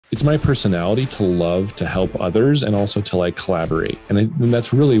it's my personality to love to help others and also to like collaborate. And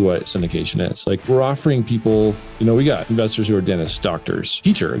that's really what syndication is. Like, we're offering people, we got investors who are dentists, doctors,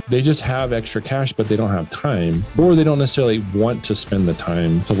 teacher. They just have extra cash, but they don't have time, or they don't necessarily want to spend the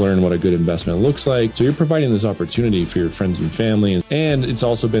time to learn what a good investment looks like. So you're providing this opportunity for your friends and family, and it's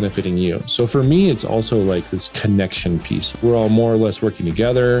also benefiting you. So for me, it's also like this connection piece. We're all more or less working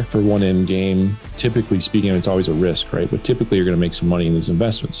together for one end game. Typically speaking, it's always a risk, right? But typically you're going to make some money in these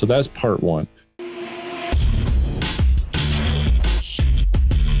investments. So that's part one.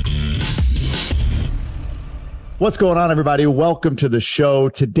 What's going on, everybody? Welcome to the show.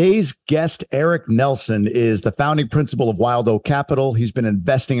 Today's guest, Eric Nelson, is the founding principal of Wild Oak Capital. He's been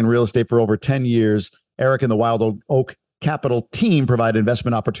investing in real estate for over 10 years. Eric and the Wild Oak Capital team provide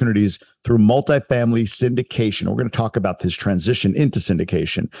investment opportunities through multifamily syndication. We're going to talk about his transition into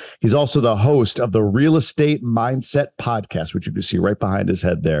syndication. He's also the host of the Real Estate Mindset podcast, which you can see right behind his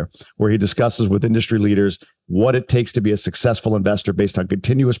head there, where he discusses with industry leaders what it takes to be a successful investor based on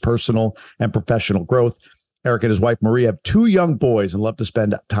continuous personal and professional growth. Eric and his wife, Marie, have 2 young boys and love to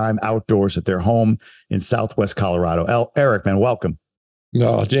spend time outdoors at their home in Southwest Colorado. Eric, man, welcome.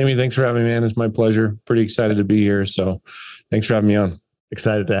 No, Jamie, thanks for having me, man. It's my pleasure. Pretty excited to be here. So thanks for having me on.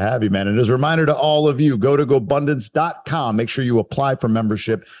 Excited to have you, man. And as a reminder to all of you, go to GOBUNDANCE.com. Make sure you apply for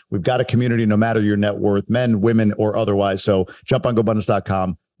membership. We've got a community no matter your net worth, men, women, or otherwise. So jump on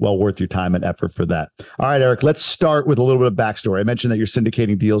GOBUNDANCE.com. Well worth your time and effort for that. All right, Eric, let's start with a little bit of backstory. I mentioned that you're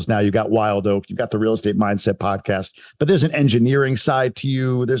syndicating deals now. You got Wild Oak, you've got the Real Estate Mindset podcast, but there's an engineering side to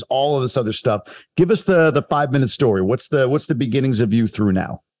you. There's all of this other stuff. Give us the 5-minute story. What's the beginnings of you through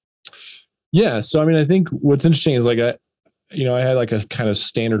now? Yeah. So, I think what's interesting is like, I had like a kind of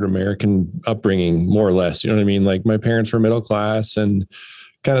standard American upbringing, more or less. You know what I mean? Like, my parents were middle class, and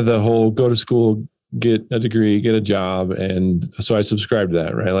kind of the whole go to school, get a degree, get a job. And so I subscribed to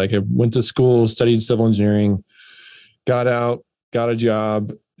that, right? Like, I went to school, studied civil engineering, got out, got a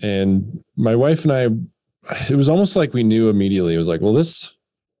job. And my wife and I, it was almost like we knew immediately. It was like, well, this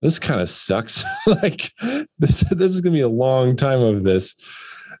kind of sucks. Like, this is going to be a long time of this.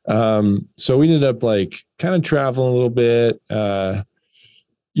 So we ended up like kind of traveling a little bit,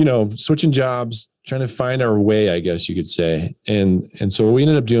 switching jobs, trying to find our way, I guess you could say. And so what we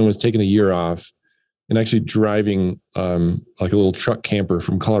ended up doing was taking a year off and actually driving like a little truck camper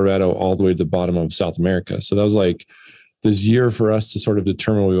from Colorado all the way to the bottom of South America. So that was like this year for us to sort of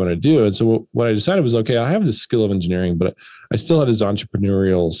determine what we want to do. And so what I decided was, okay, I have the skill of engineering, but I still had this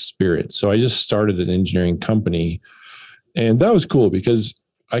entrepreneurial spirit. So I just started an engineering company. And that was cool because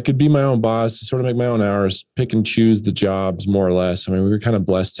I could be my own boss, sort of make my own hours, pick and choose the jobs more or less. We were kind of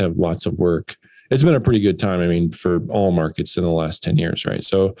blessed to have lots of work. It's been a pretty good time. For all markets in the last 10 years, right?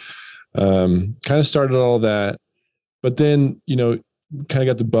 So kind of started all that, but then, kind of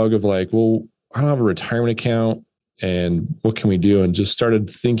got the bug of like, well, I don't have a retirement account, and what can we do? And just started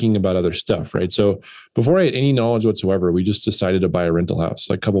thinking about other stuff, right? So before I had any knowledge whatsoever, we just decided to buy a rental house,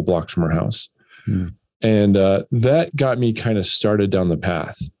 like a couple blocks from our house. And that got me kind of started down the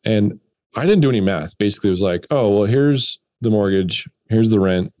path. And I didn't do any math. Basically, it was like, oh, well, here's the mortgage, here's the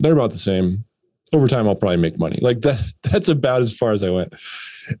rent. They're about the same. Over time, I'll probably make money. Like that's about as far as I went.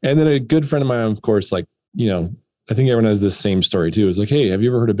 And then a good friend of mine, of course, like, I think everyone has this same story too. It's like, hey, have you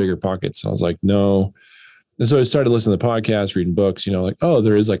ever heard of Bigger Pockets? And I was like, no. And so I started listening to podcasts, reading books, like, oh,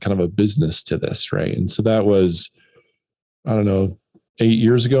 there is like kind of a business to this, right? And so that was, I don't know, 8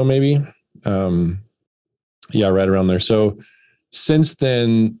 years ago, maybe. Yeah, right around there. So since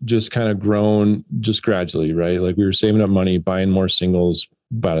then, just kind of grown just gradually, right? Like, we were saving up money, buying more singles,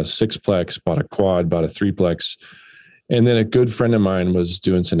 bought a 6-plex, bought a quad, bought a 3-plex. And then a good friend of mine was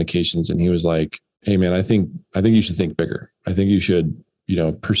doing syndications, and he was like, hey man, I think you should think bigger. I think you should,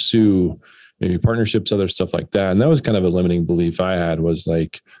 pursue maybe partnerships, other stuff like that. And that was kind of a limiting belief I had, was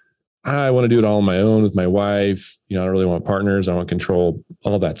like, I want to do it all on my own with my wife. I don't really want partners. I want control,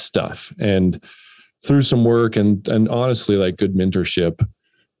 all that stuff. And through some work and honestly, like good mentorship,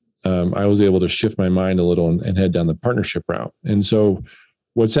 I was able to shift my mind a little and head down the partnership route. And so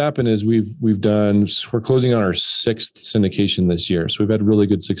what's happened is we're closing on our 6th syndication this year. So we've had really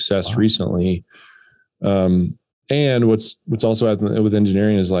good success recently. And what's also happened with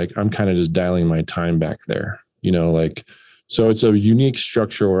engineering is like, I'm kind of just dialing my time back there, so it's a unique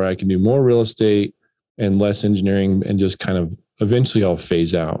structure where I can do more real estate and less engineering, and just kind of eventually I'll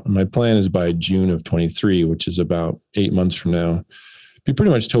phase out. And my plan is by June of 23, which is about 8 months from now, be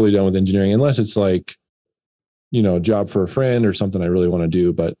pretty much totally done with engineering, unless it's like, a job for a friend or something I really want to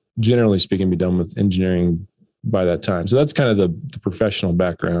do. But generally speaking, be done with engineering by that time. So that's kind of the professional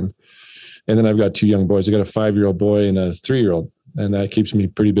background. And then I've got 2 young boys. I got a 5-year-old boy and a 3-year-old and that keeps me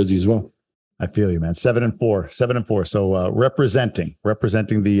pretty busy as well. I feel you, man. 7-4. So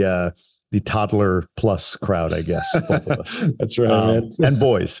representing the toddler plus crowd, I guess. Both of us. That's right, man. And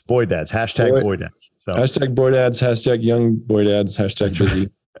boy dads. Hashtag boy dads. So. Hashtag boy dads. Hashtag young boy dads. Hashtag busy.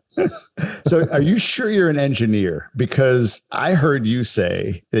 So are you sure you're an engineer? Because I heard you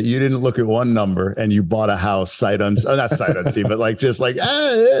say that you didn't look at one number and you bought a house not sight unseen, but like, just like,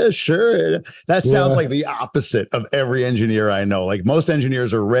 sure. That sounds like the opposite of every engineer I know. Like most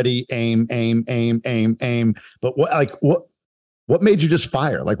engineers are ready, aim. But what made you just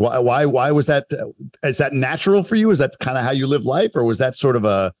fire? Like, why was that? Is that natural for you? Is that kind of how you live life? Or was that sort of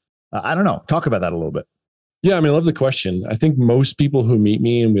I don't know. Talk about that a little bit. Yeah, I mean, I love the question. I think most people who meet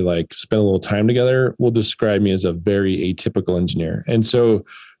me and we like spend a little time together will describe me as a very atypical engineer. And so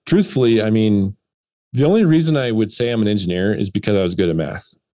truthfully, I mean, the only reason I would say I'm an engineer is because I was good at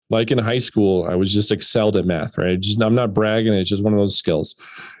math. Like in high school, I was just excelled at math, right? I'm not bragging. It's just one of those skills.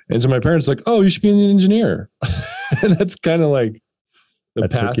 And so my parents were like, oh, you should be an engineer. And that's kind of like the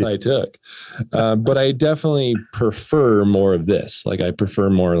path I took. But I definitely prefer more of this. Like I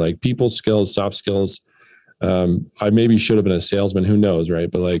prefer more like people skills, soft skills. I maybe should have been a salesman, who knows, right?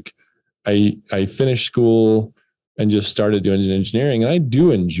 But like I finished school and just started doing engineering, and I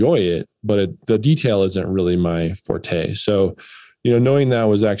do enjoy it, but the detail isn't really my forte. So, knowing that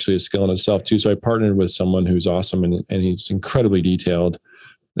was actually a skill in itself too. So I partnered with someone who's awesome and he's incredibly detailed.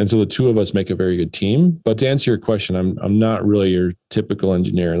 And so the two of us make a very good team. But to answer your question, I'm not really your typical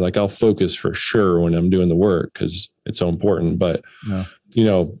engineer. Like I'll focus for sure when I'm doing the work because it's so important. But,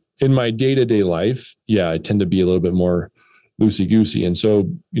 in my day-to-day life, I tend to be a little bit more loosey-goosey. And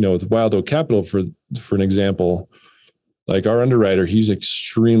so, with Wild Oak Capital, for an example, like our underwriter, he's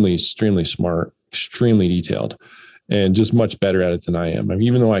extremely, extremely smart, extremely detailed, and just much better at it than I am. I mean,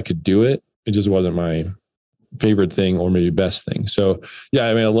 even though I could do it, it just wasn't my favorite thing or maybe best thing. So,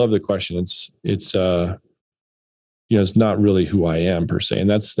 I mean, I love the question. It's not really who I am per se. And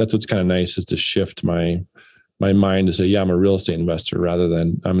that's what's kind of nice, is to shift my mind to say, I'm a real estate investor rather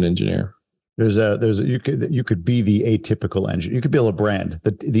than I'm an engineer. You could be the atypical engineer. You could build a brand,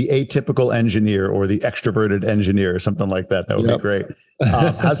 the atypical engineer or the extroverted engineer or something like that. That would be great.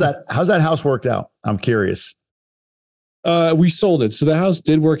 How's that house worked out? I'm curious. We sold it. So the house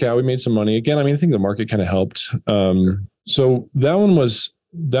did work out. We made some money. Again, I mean, I think the market kind of helped. So that one was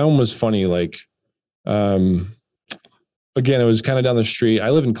funny. Like, again, it was kind of down the street.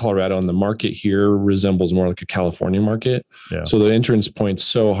 I live in Colorado, and the market here resembles more like a California market. Yeah. So the entrance point's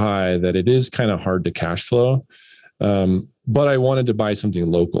so high that it is kind of hard to cash flow. But I wanted to buy something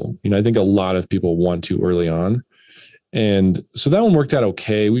local. I think a lot of people want to early on. And so that one worked out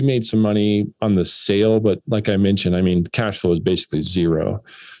okay. We made some money on the sale, but like I mentioned, I mean, cash flow is basically zero.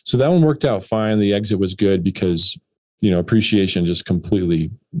 So that one worked out fine. The exit was good because, appreciation just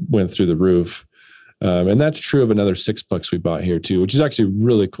completely went through the roof. And that's true of another sixplex we bought here too, which is actually a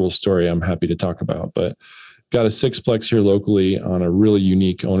really cool story I'm happy to talk about. But got a sixplex here locally on a really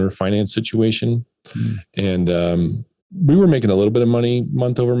unique owner finance situation. And we were making a little bit of money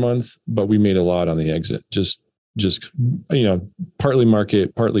month over month, but we made a lot on the exit. Just partly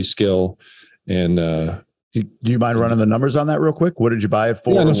market, partly skill. And do you mind running the numbers on that real quick? What did you buy it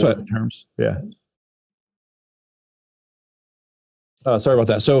for? Yeah, no, what the terms? Yeah. Sorry about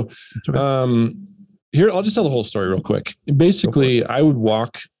that. So, here, I'll just tell the whole story real quick. Basically, I would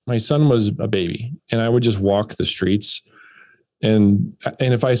walk, my son was a baby, and I would just walk the streets. And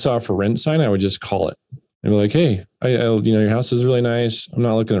if I saw a for rent sign, I would just call it. I'd be like, hey, your house is really nice. I'm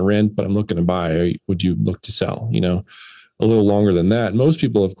not looking to rent, but I'm looking to buy. Would you look to sell? A little longer than that. Most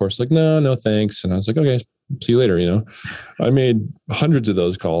people, of course, like, no, thanks. And I was like, okay, see you later. I made hundreds of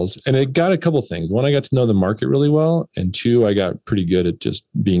those calls, and it got a couple things. One, I got to know the market really well. And two, I got pretty good at just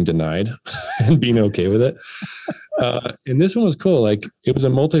being denied and being okay with it. And this one was cool. Like, it was a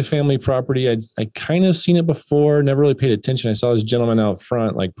multifamily property. I kind of seen it before, never really paid attention. I saw this gentleman out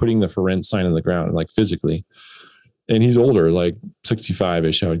front, like putting the for rent sign in the ground, like physically. And he's older, like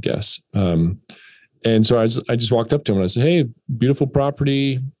 65-ish, I would guess. And so I just walked up to him and I said, hey, beautiful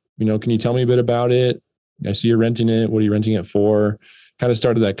property. Can you tell me a bit about it? I see you're renting it. What are you renting it for? Kind of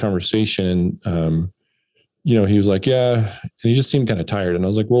started that conversation. And, he was like, yeah. And he just seemed kind of tired. And I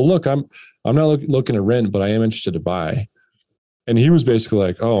was like, well, look, I'm not looking to rent, but I am interested to buy. And he was basically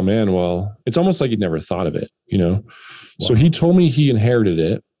like, oh man, well, it's almost like he'd never thought of it, Wow. So he told me he inherited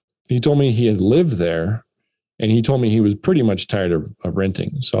it. He told me he had lived there, and he told me he was pretty much tired of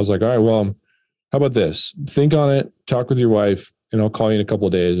renting. So I was like, all right, well, how about this? Think on it, talk with your wife, and I'll call you in a couple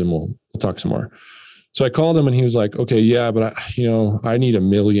of days and we'll talk some more. So I called him, and he was like, okay, yeah, but I need $1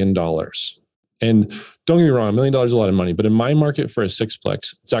 million. And don't get me wrong, $1 million is a lot of money, but in my market for a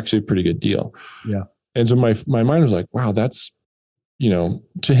sixplex, it's actually a pretty good deal. Yeah. And so my mind was like, wow, that's,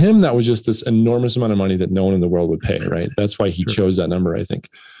 to him, that was just this enormous amount of money that no one in the world would pay. Right. That's why he chose that number, I think.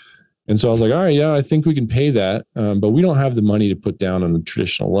 And so I was like, all right, yeah, I think we can pay that. But we don't have the money to put down on a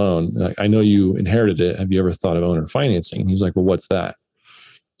traditional loan. I know you inherited it. Have you ever thought of owner financing? And he's like, well, what's that?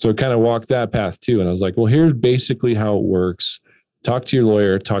 So it kind of walked that path too. And I was like, well, here's basically how it works. Talk to your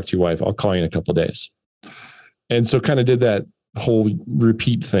lawyer, talk to your wife. I'll call you in a couple of days. And so kind of did that whole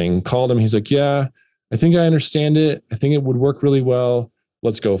repeat thing, called him. He's like, yeah, I think I understand it. I think it would work really well.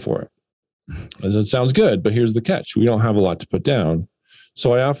 Let's go for it. I said, sounds good, but here's the catch. We don't have a lot to put down.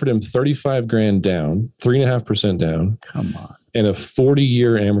 So I offered him 35 grand down, 3.5% down. Come on. And a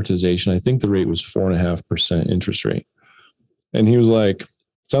 40-year amortization. I think the rate was 4.5% interest rate. And he was like,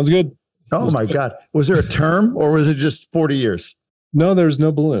 sounds good. Oh my God. Was there a term or was it just 40 years? No, there's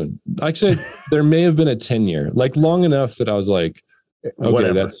no balloon. Actually, there may have been a 10-year, like long enough that I was like, okay,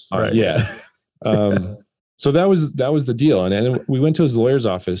 whatever. That's fine. Right. Yeah. So that was the deal. And we went to his lawyer's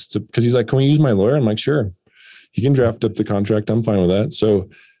office because he's like, can we use my lawyer? I'm like, sure. He can draft up the contract. I'm fine with that. So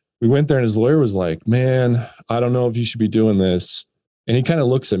we went there and his lawyer was like, man, I don't know if you should be doing this. And he kind of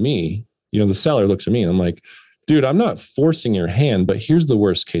looks at me, the seller looks at me and I'm like, dude, I'm not forcing your hand, but here's the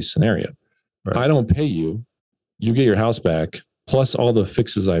worst case scenario. Right. I don't pay you. You get your house back. Plus all the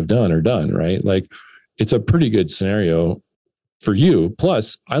fixes I've done are done, right? Like it's a pretty good scenario for you.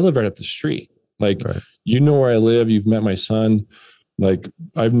 Plus I live right up the street. Like, right. You know where I live. You've met my son. Like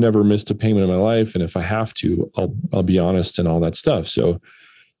I've never missed a payment in my life. And if I have to, I'll be honest and all that stuff. So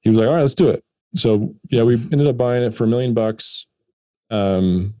he was like, all right, let's do it. So yeah, we ended up buying it for $1 million.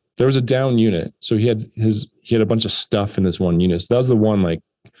 There was a down unit. So he had a bunch of stuff in this one unit. So that was the one like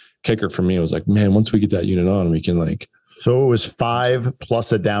kicker for me. It was like, man, once we get that unit on, we can like. So it was 5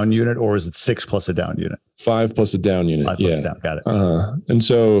 plus a down unit, or is it 6 plus a down unit? 5 plus a down unit. 5 plus a down. Got it. And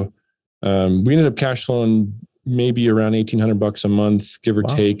so we ended up cash flowing maybe around $1,800 a month, give or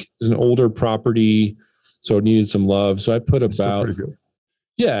take. It was an older property, so it needed some love. So I put about,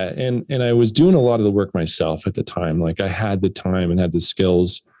 and I was doing a lot of the work myself at the time. Like I had the time and had the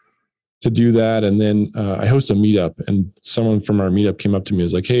skills to do that. And then I host a meetup, and someone from our meetup came up to me and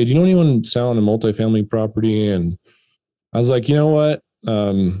was like, hey, do you know anyone selling a multifamily property? And I was like, you know what?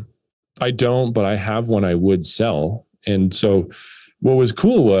 I don't, but I have one I would sell. And so what was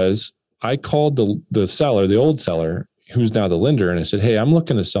cool was I called the seller, the old seller, who's now the lender. And I said, hey, I'm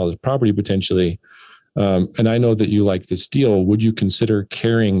looking to sell this property potentially. And I know that you like this deal. Would you consider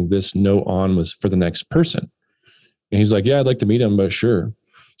carrying this note on for the next person? And he's like, yeah, I'd like to meet him, but sure.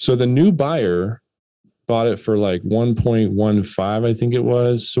 So the new buyer bought it for like 1.15, I think it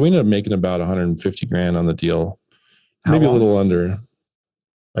was. So we ended up making about 150 grand on the deal. Maybe a little under.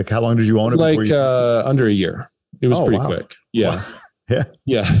 Like how long did you own it? Like under a year. It was pretty quick. Yeah. Wow.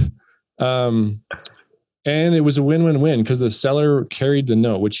 Yeah. And it was a win-win-win because the seller carried the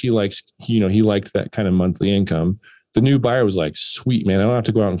note, which he likes. He liked that kind of monthly income. The new buyer was like, sweet, man, I don't have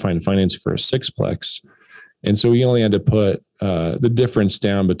to go out and find financing for a sixplex. And so he only had to put the difference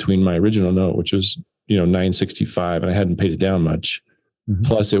down between my original note, which was, $965, and I hadn't paid it down much. Mm-hmm.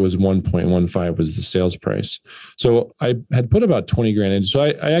 Plus it was 1.15 was the sales price. So I had put about 20 grand in. So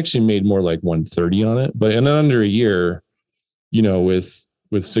I actually made more like 130 on it, but in under a year,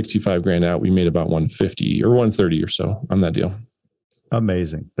 with 65 grand out, we made about 150 or 130 or so on that deal.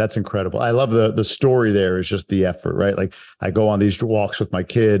 Amazing. That's incredible. I love the story there is just the effort, right? Like I go on these walks with my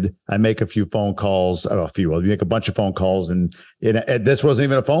kid. I make a few phone calls, you make a bunch of phone calls and this wasn't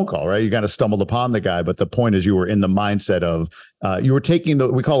even a phone call, right? You kind of stumbled upon the guy, but the point is you were in the mindset of, you were taking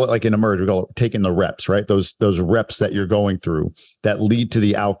we call it like in Emerge, we call it taking the reps, right? Those reps that you're going through that lead to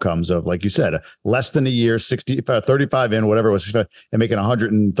the outcomes of, like you said, less than a year, 35 in, whatever it was, and making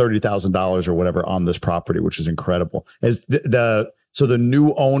 $130,000 or whatever on this property, which is incredible. As So the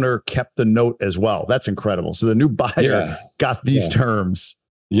new owner kept the note as well. That's incredible. So the new buyer got these terms.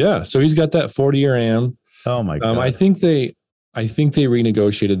 Yeah. So he's got that 40-year AM. Oh my God. I think they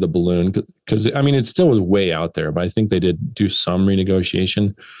renegotiated the balloon because it still was way out there, but I think they did do some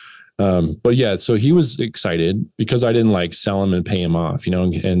renegotiation. But yeah, so he was excited because I didn't like sell him and pay him off,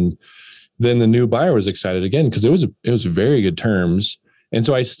 and then the new buyer was excited again because it was very good terms. And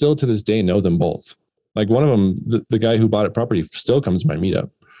so I still to this day know them both. Like one of them, the guy who bought it property still comes to my meetup.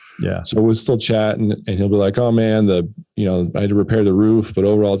 Yeah. So we'll still chat and he'll be like, oh man, I had to repair the roof, but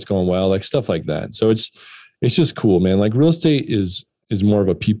overall it's going well, like stuff like that. So it's just cool, man. Like real estate is more of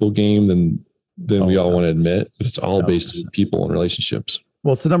a people game than we all want to admit, but it's all based on people and relationships.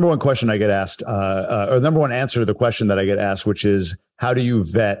 Well, it's the number one question I get asked, or the number one answer to the question that I get asked, which is how do you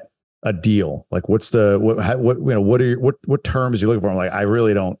vet a deal? Like what terms you looking for? I'm like, I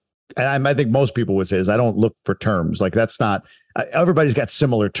really don't. And I think most people would say is I don't look for terms. Like that's not, everybody's got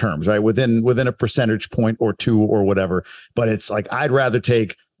similar terms, right? Within a percentage point or two or whatever. But it's like, I'd rather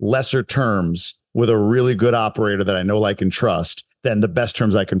take lesser terms with a really good operator that I know, like, and trust than the best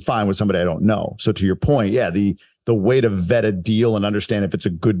terms I can find with somebody I don't know. So to your point, yeah, the way to vet a deal and understand if it's a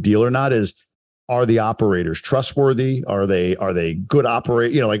good deal or not is, are the operators trustworthy? Are they good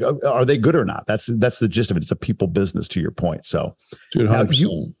operate? Like, are they good or not? That's the gist of it. It's a people business, to your point. So, dude,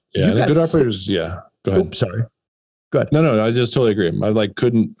 100%. Yeah, and good operators. Yeah, go ahead. Oops, sorry. Go ahead. No, I just totally agree.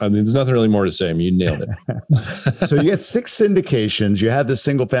 There's nothing really more to say. I mean, you nailed it. So you get 6 syndications. You have the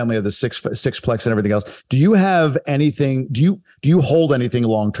single family of the sixplex and everything else. Do you have anything? Do you hold anything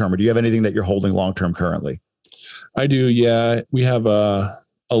long term, or do you have anything that you're holding long term currently? I do. Yeah, we have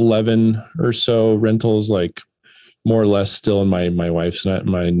 11 or so rentals, like more or less still in my wife's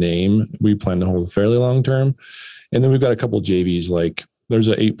my name. We plan to hold fairly long term, and then we've got a couple of JVs. Like there's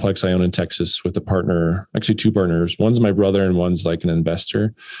an 8plex I own in Texas with a partner, actually 2 partners. One's my brother and one's like an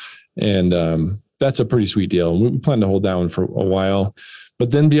investor, and that's a pretty sweet deal. We plan to hold that one for a while,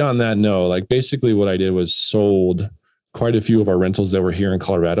 but then beyond that, no. Like basically, what I did was sold quite a few of our rentals that were here in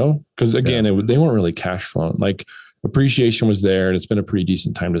Colorado because again, they weren't really cash flowing. Like appreciation was there, and it's been a pretty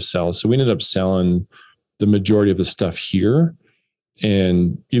decent time to sell. So we ended up selling the majority of the stuff here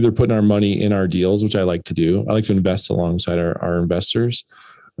and either putting our money in our deals, which I like to do. I like to invest alongside our investors,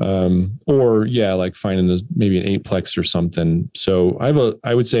 or like finding maybe an 8plex or something. So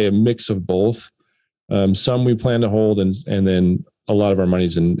I would say a mix of both. Some we plan to hold, and then a lot of our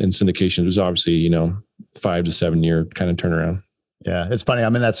money's in syndication. It was obviously 5 to 7 year kind of turnaround. Yeah, it's funny.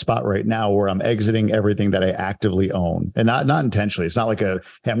 I'm in that spot right now where I'm exiting everything that I actively own, and not intentionally. It's not like hey,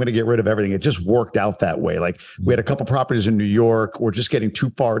 I'm going to get rid of everything. It just worked out that way. Like we had a couple properties in New York. We're just getting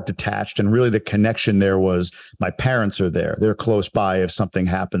too far detached, and really the connection there was my parents are there. They're close by if something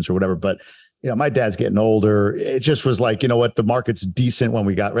happens or whatever. But my dad's getting older. It just was like, what, the market's decent when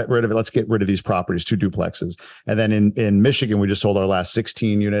we got rid of it. Let's get rid of these properties, 2 duplexes. And then in Michigan, we just sold our last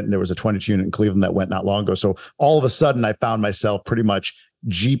 16 unit, and there was a 22 unit in Cleveland that went not long ago. So all of a sudden I found myself pretty much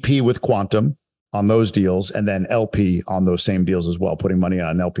GP with Quantum on those deals, and then LP on those same deals as well, putting money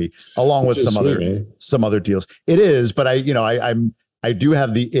on LP along with some other deals. It is, but I do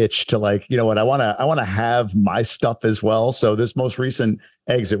have the itch to I want to have my stuff as well. So this most recent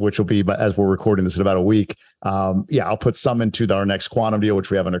exit, which will be, as we're recording this in about a week, I'll put some into our next Quantum deal, which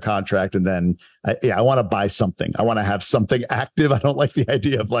we have under contract. And then I want to buy something. I want to have something active. I don't like the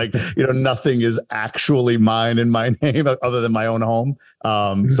idea of nothing is actually mine in my name other than my own home.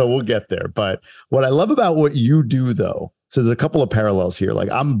 So we'll get there. But what I love about what you do though, so there's a couple of parallels here. Like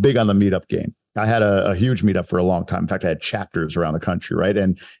I'm big on the meetup game. I had a huge meetup for a long time. In fact, I had chapters around the country, right?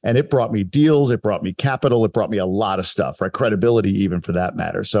 And it brought me deals, it brought me capital, it brought me a lot of stuff, right? Credibility, even for that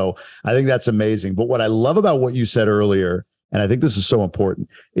matter. So I think that's amazing. But what I love about what you said earlier, and I think this is so important,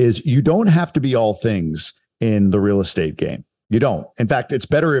 is you don't have to be all things in the real estate game. You don't. In fact, it's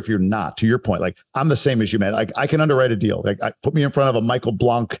better if you're not. To your point, like I'm the same as you, man. Like I can underwrite a deal. Like put me in front of a Michael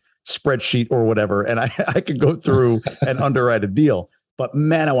Blanc spreadsheet or whatever, and I can go through and underwrite a deal. But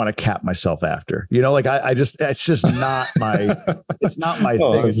man, I want to cap myself after, it's just not my, it's not my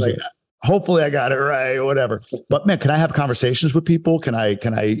thing. It's like, hopefully I got it right, whatever. But man, can I have conversations with people? Can I,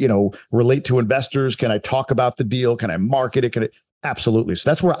 relate to investors? Can I talk about the deal? Can I market it? Absolutely. So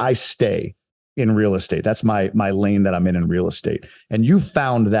that's where I stay in real estate. That's my lane that I'm in real estate. And you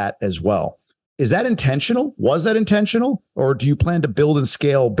found that as well. Is that intentional? Was that intentional? Or do you plan to build and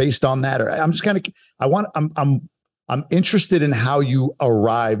scale based on that? Or I'm just kind of, I'm interested in how you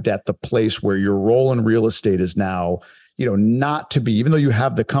arrived at the place where your role in real estate is now, not to be, even though you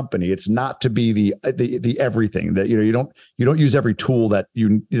have the company, it's not to be the everything that, you don't use every tool that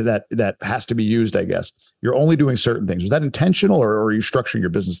that has to be used, I guess. You're only doing certain things. Was that intentional, or are you structuring your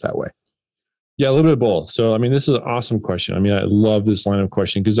business that way? Yeah, a little bit of both. So, this is an awesome question. I love this line of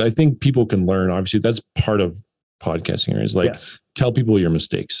questioning because I think people can learn. Obviously, that's part of podcasting, right? Is yes. Tell people your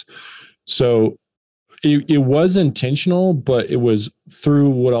mistakes. So it was intentional, but it was through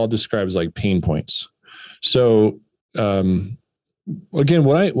what I'll describe as like pain points. So, again,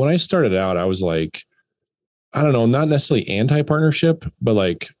 when I started out, I was like, I don't know, not necessarily anti-partnership, but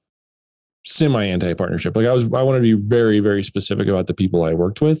like semi-anti-partnership. Like I wanted to be very, very specific about the people I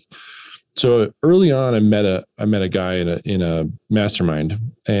worked with. So early on, I met a guy in a mastermind,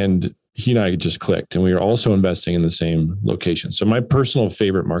 and he and I just clicked, and we were also investing in the same location. So my personal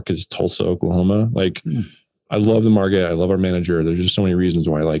favorite market is Tulsa, Oklahoma. I love the market. I love our manager. There's just so many reasons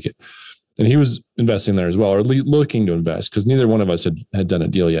why I like it. And he was investing there as well, or looking to invest, because neither one of us had done a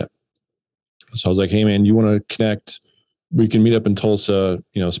deal yet. So I was like, hey man, you want to connect? We can meet up in Tulsa,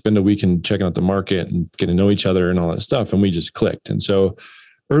 spend a weekend checking out the market and get to know each other and all that stuff. And we just clicked. And so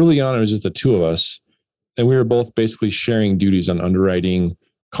early on, it was just the two of us. And we were both basically sharing duties on underwriting,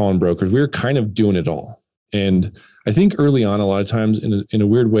 calling brokers. We were kind of doing it all. And I think early on, a lot of times in a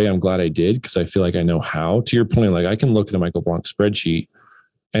weird way, I'm glad I did, because I feel like I know how. To your point, like I can look at a Michael Blanc spreadsheet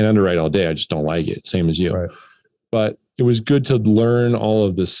and underwrite all day. I just don't like it. Same as you. Right. But it was good to learn all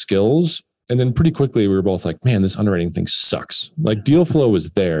of the skills. And then pretty quickly we were both like, man, this underwriting thing sucks. Like deal flow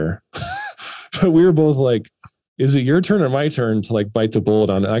was there, but we were both like, is it your turn or my turn to like bite the bullet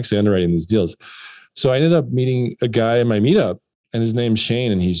on actually underwriting these deals? So I ended up meeting a guy in my meetup, and his name's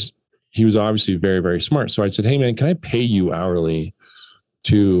Shane, and he was obviously very, very smart. So I said, hey man, can I pay you hourly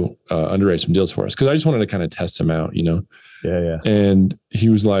to underwrite some deals for us? Cause I just wanted to kind of test him out, Yeah. And he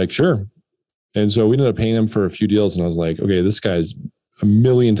was like, sure. And so we ended up paying him for a few deals, and I was like, okay, this guy's a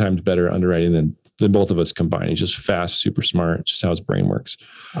million times better underwriting than both of us combined. He's just fast, super smart, just how his brain works.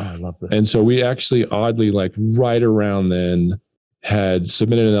 Oh, I love this. And so we actually oddly, like right around then, had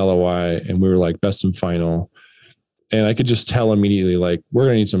submitted an LOI, and we were like best and final. And I could just tell immediately, like, we're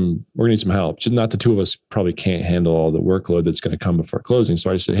gonna need some help. Just not the two of us probably can't handle all the workload that's going to come before closing.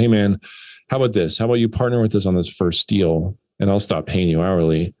 So I said, hey man, how about this? How about you partner with us on this first deal, and I'll stop paying you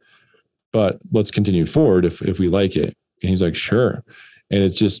hourly, but let's continue forward if we like it. And he's like, sure. And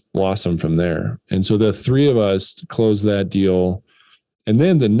it's just blossomed from there. And so the three of us closed that deal. And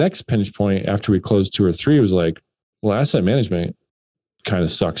then the next pinch point after we closed 2 or 3 was like, well, asset management kind of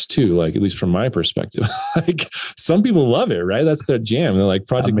sucks too. Like, at least from my perspective, like some people love it, right? That's their jam. They're like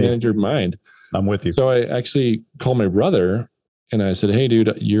project manager mind. I'm with you. So I actually called my brother and I said, hey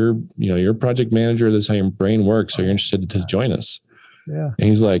dude, you're project manager. This is how your brain works. So you're interested to join us? Yeah. And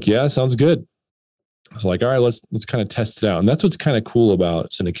he's like, yeah, sounds good. I was like, all right, let's kind of test it out. And that's what's kind of cool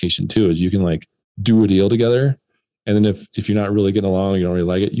about syndication too, is you can like do a deal together. And then if you're not really getting along, you don't really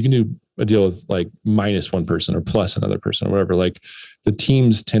like it, you can do a deal with like minus one person or plus another person or whatever. Like the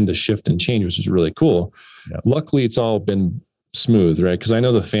teams tend to shift and change, which is really cool. Yep. Luckily, it's all been smooth, right? Because I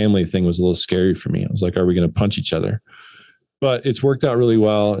know the family thing was a little scary for me. I was like, are we going to punch each other? But it's worked out really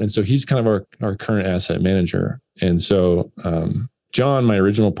well. And so he's kind of our current asset manager. And so John, my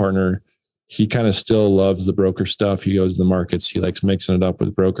original partner, he kind of still loves the broker stuff. He goes to the markets. He likes mixing it up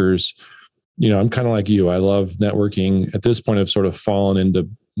with brokers. I'm kind of like you. I love networking. At this point, I've sort of fallen into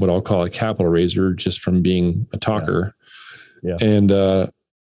what I'll call a capital raiser just from being a talker. Yeah. And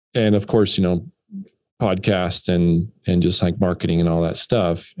of course, podcast and just like marketing and all that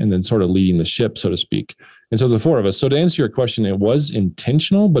stuff, and then sort of leading the ship, so to speak. And so the 4 of us. So to answer your question, it was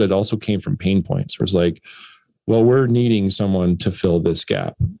intentional, but it also came from pain points. Where it's like, well, we're needing someone to fill this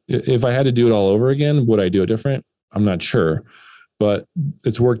gap. If I had to do it all over again, would I do it different? I'm not sure, but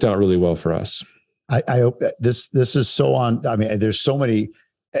it's worked out really well for us. I hope that this is so on. I mean, there's so many.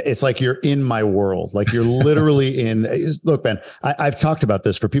 It's like you're in my world. Like you're literally in. Look, Ben, I've talked about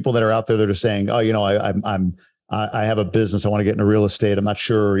this for people that are out there that are saying, oh, I have a business. I want to get into real estate. I'm not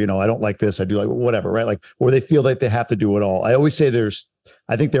sure. I don't like this. I do like whatever, right? Like, or they feel like they have to do it all. I always say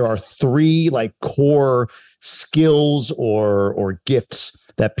I think there are 3 like core skills or gifts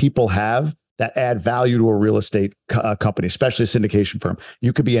that people have that add value to a real estate company, especially a syndication firm.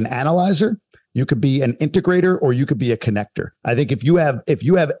 You could be an analyzer, you could be an integrator, or you could be a connector. I think if you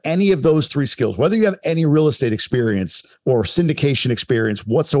have any of those 3 skills, whether you have any real estate experience or syndication experience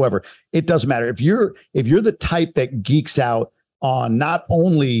whatsoever, it doesn't matter. If you're the type that geeks out on not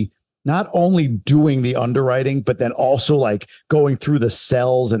only doing the underwriting, but then also like going through the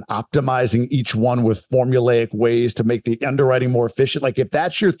cells and optimizing each one with formulaic ways to make the underwriting more efficient. Like if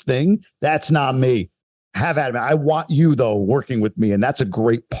that's your thing, that's not me. Have at it. I want you though working with me. And that's a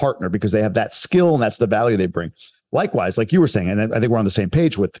great partner because they have that skill and that's the value they bring. Likewise, like you were saying, and I think we're on the same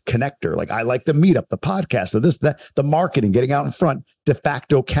page with connector. Like I like the meetup, the podcast, the marketing, getting out in front, de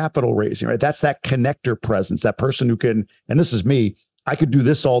facto capital raising, right? That's that connector presence, that person who can, and this is me, I could do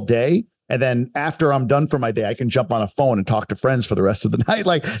this all day. And then after I'm done for my day, I can jump on a phone and talk to friends for the rest of the night.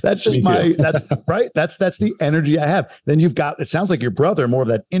 Like that's just that's right. That's the energy I have. Then you've got, it sounds like your brother, more of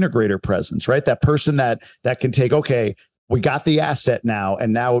that integrator presence, right? That person that can take, okay, we got the asset now,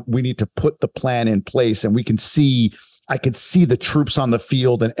 and now we need to put the plan in place, and I could see the troops on the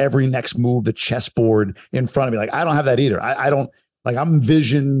field and every next move, the chessboard in front of me. Like, I don't have that either. I don't, like, I'm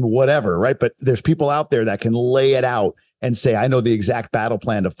vision, whatever, right? But there's people out there that can lay it out and say, I know the exact battle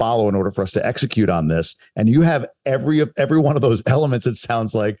plan to follow in order for us to execute on this. And you have every one of those elements, it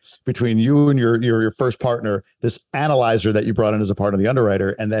sounds like, between you and your first partner, this analyzer that you brought in as a part of the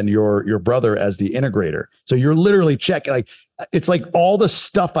underwriter, and then your brother as the integrator. So you're literally checking, like, it's like all the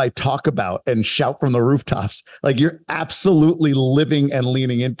stuff I talk about and shout from the rooftops, like you're absolutely living and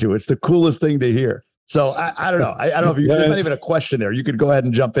leaning into. It's the coolest thing to hear. So I don't know. I don't know if you, there's not even a question there. You could go ahead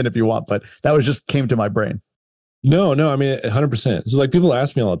and jump in if you want, but that was just came to my brain. No, I mean, 100%. So like people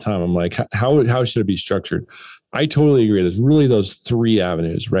ask me all the time, I'm like, how should it be structured? I totally agree. There's really those three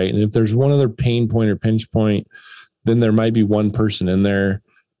avenues, right? And if there's one other pain point or pinch point, then there might be one person in there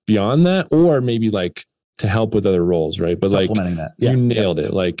beyond that, or maybe like to help with other roles, right? But like that. You nailed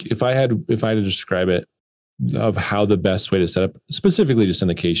it. Like if I had to describe it of how the best way to set up specifically to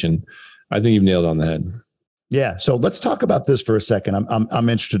syndication, I think you've nailed it on the head. Yeah. So let's talk about this for a second. I'm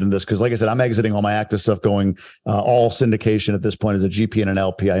interested in this because, like I said, I'm exiting all my active stuff, going all syndication at this point as a GP and an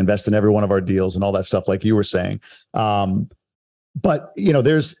LP. I invest in every one of our deals and all that stuff, like you were saying. But you know,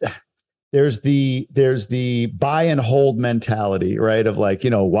 there's the buy and hold mentality, right? Of like, you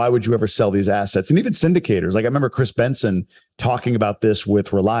know, why would you ever sell these assets? And even syndicators. Like I remember Chris Benson talking about this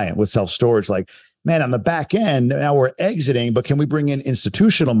with Reliant, with self-storage, like, man, on the back end, now we're exiting, but can we bring in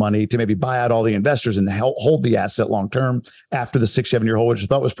institutional money to maybe buy out all the investors and help hold the asset long-term after the 6-7 year hold, which I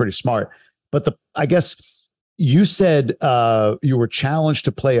thought was pretty smart. But I guess you said you were challenged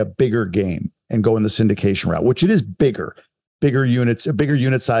to play a bigger game and go in the syndication route, which it is bigger units, a bigger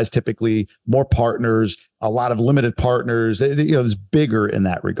unit size, typically more partners, a lot of limited partners, you know, it's bigger in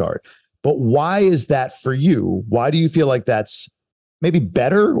that regard. But why is that for you? Why do you feel like that's maybe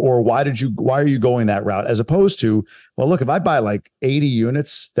better, or why are you going that route as opposed to, well, look, if I buy like 80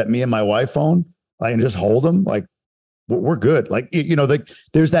 units that me and my wife own, like, and just hold them, like we're good. Like, you know,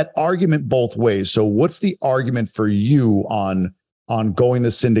 there's that argument both ways. So what's the argument for you on going the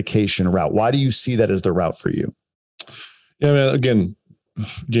syndication route? Why do you see that as the route for you? Yeah, man, again,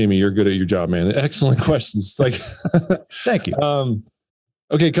 Jamie, you're good at your job, man. Excellent questions. Like, thank you.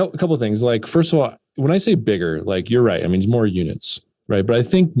 Okay. A couple of things. Like, first of all, when I say bigger, like you're right. I mean, it's more units. Right. But I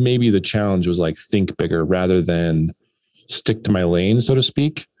think maybe the challenge was like think bigger rather than stick to my lane, so to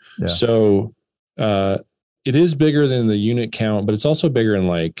speak. Yeah. So it is bigger than the unit count, but it's also bigger in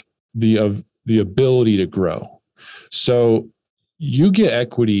like the ability to grow. So you get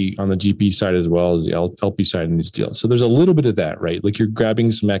equity on the GP side as well as the LP side in these deals. So there's a little bit of that, right? Like you're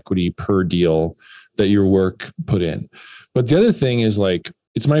grabbing some equity per deal that your work put in. But the other thing is like,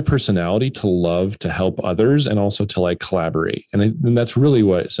 it's my personality to love to help others and also to like collaborate. And that's really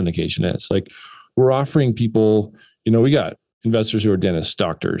what syndication is. Like we're offering people, you know, we got investors who are dentists,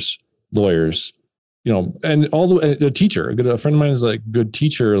 doctors, lawyers, you know, and a teacher, a friend of mine is like good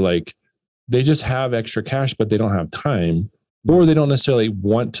teacher. Like they just have extra cash, but they don't have time, or they don't necessarily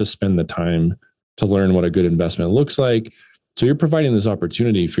want to spend the time to learn what a good investment looks like. So you're providing this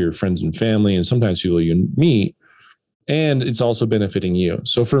opportunity for your friends and family, and sometimes people you meet, and it's also benefiting you.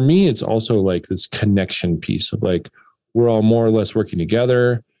 So for me, it's also like this connection piece of like, we're all more or less working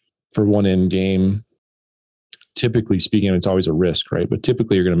together for one end game. Typically speaking, it's always a risk, right? But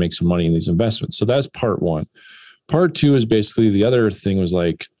typically you're going to make some money in these investments. So that's part one. Part two is basically the other thing was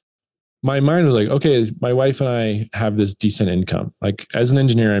like, my mind was like, okay, my wife and I have this decent income. Like as an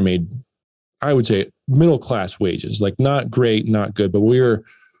engineer, I made, I would say middle-class wages, like not great, not good, but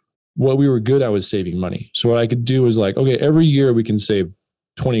what we were good at was saving money. So what I could do was like, okay, every year we can save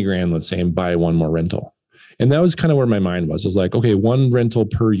 20 grand, let's say, and buy one more rental. And that was kind of where my mind was. I was like, okay, one rental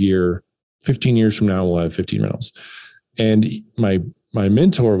per year, 15 years from now, we'll have 15 rentals. And my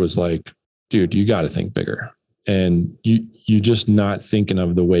mentor was like, dude, you got to think bigger. And you're just not thinking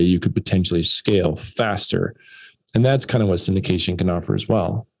of the way you could potentially scale faster. And that's kind of what syndication can offer as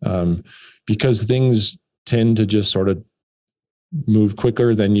well. Because things tend to just sort of move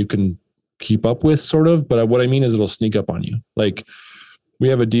quicker than you can keep up with, sort of. But what I mean is it'll sneak up on you. Like we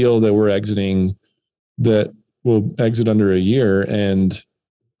have a deal that we're exiting that will exit under a year, and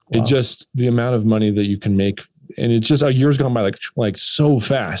wow. It just, the amount of money that you can make, and it's just a year's gone by like so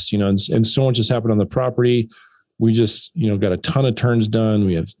fast, you know, and so much has happened on the property. We just, you know, got a ton of turns done.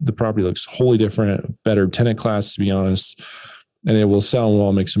 We have, the property looks wholly different, better tenant class, to be honest, and it will sell and we'll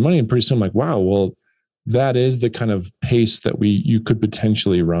all make some money. And pretty soon I'm like, wow, well, that is the kind of pace that you could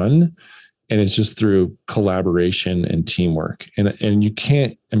potentially run. And it's just through collaboration and teamwork. And you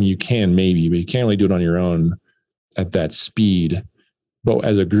can't, I mean, you can maybe, but you can't really do it on your own at that speed. But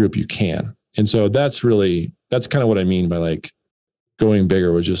as a group, you can. And so that's kind of what I mean by like going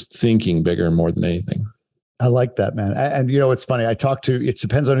bigger, was just thinking bigger more than anything. I like that, man. And you know, it's funny. It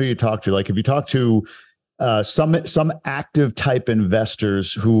depends on who you talk to. Like if you talk to some active type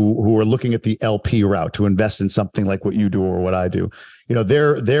investors who are looking at the LP route to invest in something like what you do or what I do, you know,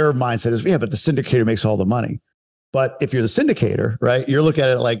 their mindset is, yeah, but the syndicator makes all the money. But if you're the syndicator, right, you're looking at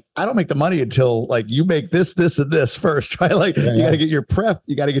it like, I don't make the money until like you make this, this, and this first, right? Like you got to get your prep,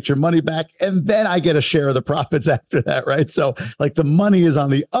 you got to get your money back, and then I get a share of the profits after that, right? So like the money is on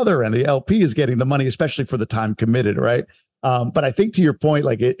the other end. The LP is getting the money, especially for the time committed, right? But I think to your point,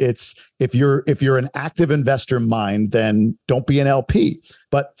 like it's if you're an active investor mind, then don't be an LP.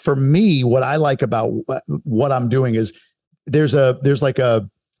 But for me, what I like about what I'm doing is there's like a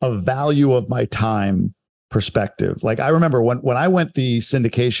value of my time perspective. Like I remember when I went the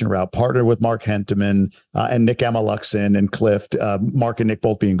syndication route, partnered with Mark Henteman and Nick Amaluxon and Cliff, Mark and Nick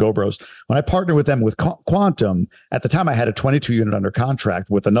both being GoBros. When I partnered with them with Quantum, at the time I had a 22 unit under contract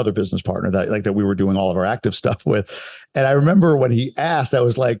with another business partner that we were doing all of our active stuff with. And I remember when he asked, I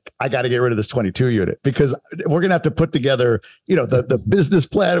was like, I got to get rid of this 22 unit because we're going to have to put together, the business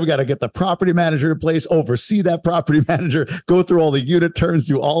plan. We got to get the property manager in place, oversee that property manager, go through all the unit turns,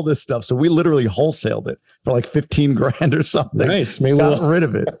 do all this stuff. So we literally wholesaled it for like 15 grand or something. Nice. Maybe got rid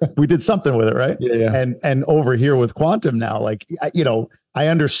of it. We did something with it, right? Yeah. And over here with Quantum now, like, I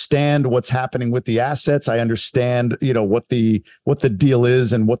understand what's happening with the assets. I understand, what the deal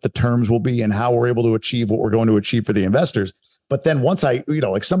is and what the terms will be and how we're able to achieve what we're going to achieve for the investors. But then once I,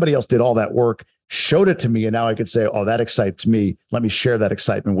 like somebody else did all that work, showed it to me, and now I could say, oh, that excites me. Let me share that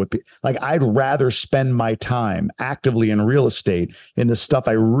excitement with people. Like I'd rather spend my time actively in real estate in the stuff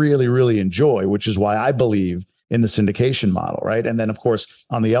I really, really enjoy, which is why I believe in the syndication model, right? And then of course,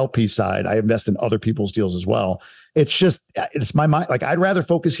 on the LP side, I invest in other people's deals as well. It's my mind. Like I'd rather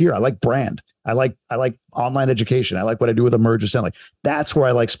focus here. I like brand. I like online education. I like what I do with Emerge Ascend. Like that's where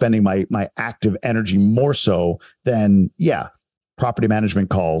I like spending my active energy more so than property management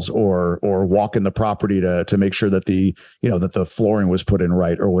calls or walking the property to make sure that that the flooring was put in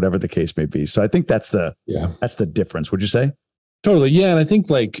right or whatever the case may be. So I think that's the difference. Would you say? Totally. Yeah. And I think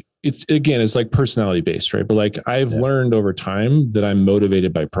like it's like personality based, right? But like I've learned over time that I'm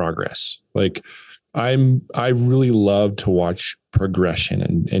motivated by progress. Like I really love to watch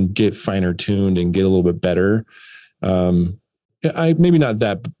progression and get finer tuned and get a little bit better. I maybe not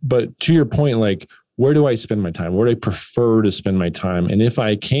that, but to your point, like where do I spend my time? Where do I prefer to spend my time? And if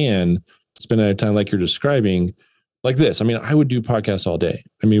I can spend that time like you're describing, like this, I mean, I would do podcasts all day.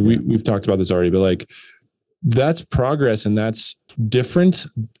 I mean, we've talked about this already, but like that's progress and that's different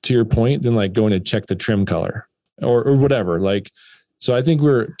to your point than like going to check the trim color or whatever. Like, so I think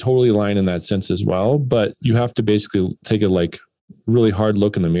we're totally aligned in that sense as well, but you have to basically take a like really hard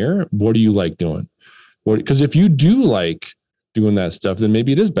look in the mirror. What do you like doing? Because if you do like doing that stuff, then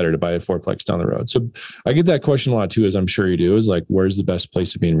maybe it is better to buy a fourplex down the road. So I get that question a lot too, as I'm sure you do, is like, where's the best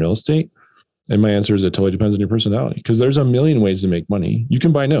place to be in real estate? And my answer is it totally depends on your personality because there's a million ways to make money. You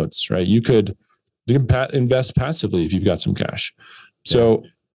can buy notes, right? You can invest passively if you've got some cash. So,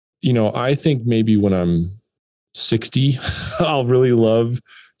 I think maybe when I'm 60, I'll really love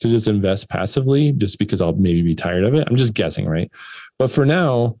to just invest passively just because I'll maybe be tired of it. I'm just guessing, right? But for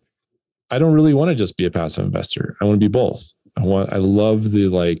now, I don't really want to just be a passive investor. I want to be both. I love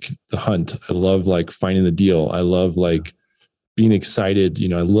the hunt. I love like finding the deal. I love like being excited.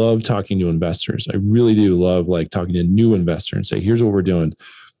 I love talking to investors. I really do love like talking to a new investor and say, here's what we're doing.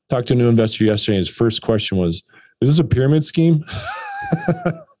 Talked to a new investor yesterday. And his first question was, is this a pyramid scheme?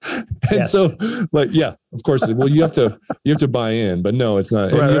 And so like, yeah, of course. Well, you have to buy in, but no, it's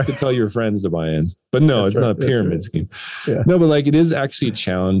not. Right, you have to tell your friends to buy in, but no, it's not a pyramid scheme. Yeah. No, but like it is actually a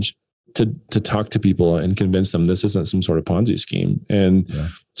challenge to talk to people and convince them this isn't some sort of Ponzi scheme. And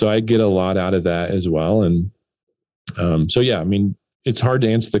so I get a lot out of that as well. And I mean, it's hard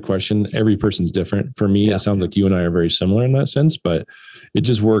to answer the question. Every person's different. For me, it sounds like you and I are very similar in that sense, but it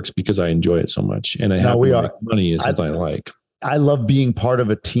just works because I enjoy it so much. And money is something I like. I love being part of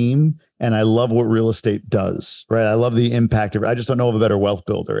a team and I love what real estate does, right? I love the impact of it. I just don't know of a better wealth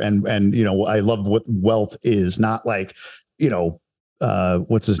builder. And I love what wealth is, not like,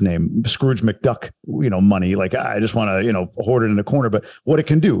 what's his name? Scrooge McDuck, money. Like I just want to, hoard it in a corner, but what it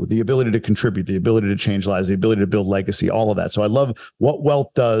can do, the ability to contribute, the ability to change lives, the ability to build legacy, all of that. So I love what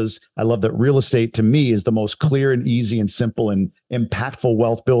wealth does. I love that real estate to me is the most clear and easy and simple and impactful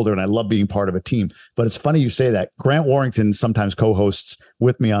wealth builder. And I love being part of a team, but it's funny you say that. Grant Warrington sometimes co-hosts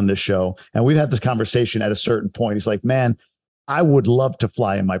with me on this show. And we've had this conversation at a certain point. He's like, man, I would love to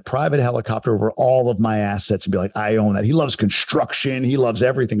fly in my private helicopter over all of my assets and be like, I own that. He loves construction. He loves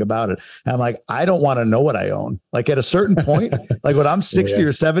everything about it. And I'm like, I don't want to know what I own. Like at a certain point, like when I'm 60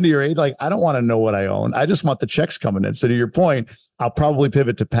 or 70 or 80, like I don't want to know what I own. I just want the checks coming in. So to your point, I'll probably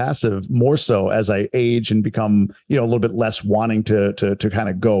pivot to passive more so as I age and become, a little bit less wanting to kind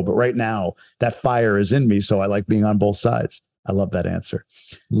of go. But right now that fire is in me. So I like being on both sides. I love that answer.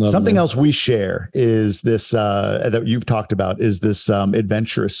 Love Something it. else we share is this that you've talked about is this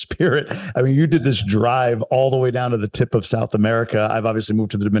adventurous spirit. I mean, you did this drive all the way down to the tip of South America. I've obviously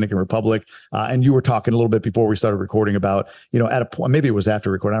moved to the Dominican Republic, and you were talking a little bit before we started recording about, at a point, maybe it was after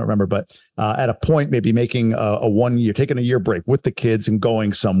recording, I don't remember, but at a point, maybe making a 1 year, taking a year break with the kids and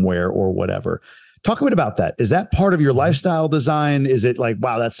going somewhere or whatever. Talk a bit about that. Is that part of your lifestyle design? Is it like,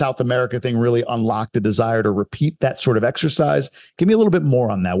 wow, that South America thing really unlocked the desire to repeat that sort of exercise? Give me a little bit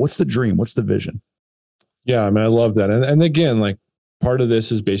more on that. What's the dream? What's the vision? Yeah, I mean, I love that. And again, like part of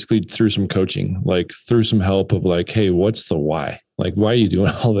this is basically through some coaching, like through some help of like, hey, what's the why? Like, why are you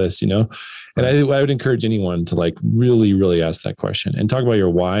doing all this, And I would encourage anyone to like really, really ask that question and talk about your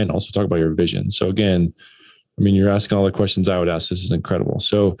why and also talk about your vision. So again, I mean, you're asking all the questions I would ask. This is incredible.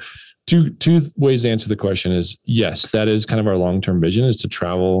 So two ways to answer the question is yes, that is kind of our long-term vision, is to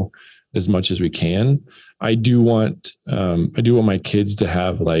travel as much as we can. I do want my kids to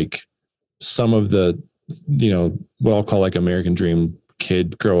have like some of the, what I'll call like American dream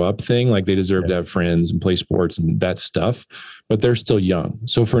kid grow up thing. Like they deserve to have friends and play sports and that stuff, but they're still young.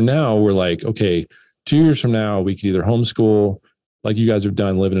 So for now we're like, okay, 2 years from now, we could either homeschool like you guys have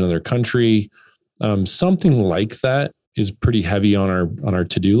done, live in another country. Something like that is pretty heavy on our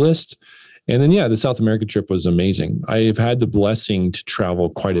to-do list. And then, the South America trip was amazing. I've had the blessing to travel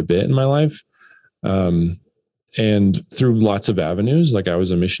quite a bit in my life. And through lots of avenues, like I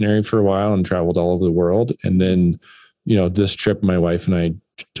was a missionary for a while and traveled all over the world. And then, this trip my wife and I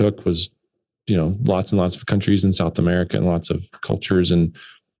took was, lots and lots of countries in South America and lots of cultures. And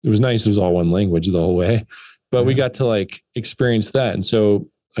it was nice. It was all one language the whole way, but we got to like experience that. And so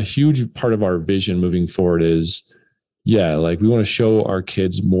a huge part of our vision moving forward is, like we want to show our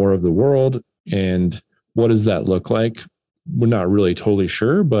kids more of the world. And what does that look like? We're not really totally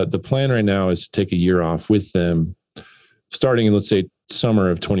sure, but the plan right now is to take a year off with them starting in, let's say, summer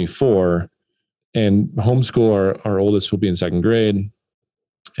of 24, and homeschool. Our oldest will be in second grade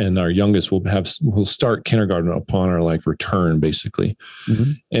and our youngest will start kindergarten upon our like return basically.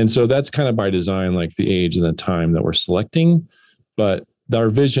 Mm-hmm. And so that's kind of by design, like the age and the time that we're selecting. But our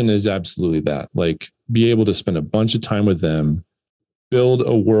vision is absolutely that, like be able to spend a bunch of time with them, build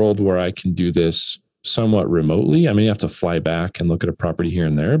a world where I can do this somewhat remotely. I mean, you have to fly back and look at a property here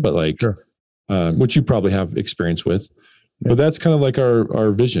and there, but like, sure. Which you probably have experience with, but that's kind of like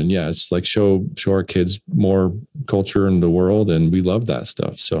our vision. Yeah. It's like show our kids more culture in the world. And we love that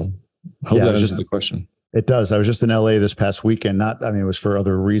stuff. So I hope that answers the question. It does. I was just in LA this past weekend. It was for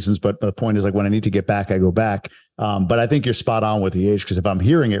other reasons, but the point is like when I need to get back, I go back. But I think you're spot on with the age, because if I'm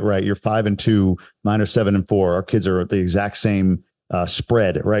hearing it right, you're 5 and 2, mine are 7 and 4. Our kids are the exact same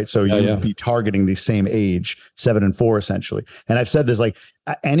spread, right? So you'd be targeting the same age, 7 and 4, essentially. And I've said this, like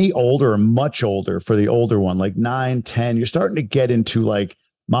any older or much older for the older one, like 9, 10, you're starting to get into like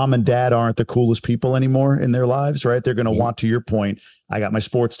mom and dad aren't the coolest people anymore in their lives, right? They're going to want, to your point, I got my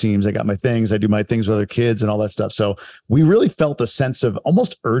sports teams, I got my things, I do my things with other kids and all that stuff. So we really felt a sense of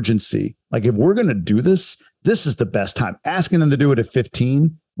almost urgency. Like if we're going to do this, this is the best time. Asking them to do it at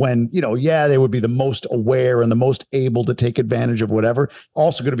 15 when, they would be the most aware and the most able to take advantage of whatever,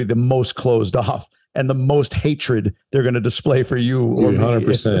 also going to be the most closed off and the most hatred they're going to display for you.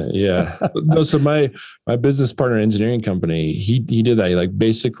 100%. Yeah. No, so my business partner engineering company, he did that. Like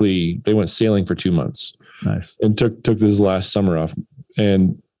basically they went sailing for 2 months. Nice. And took this last summer off.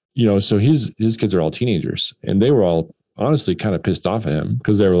 And, so his kids are all teenagers and they were all honestly kind of pissed off at him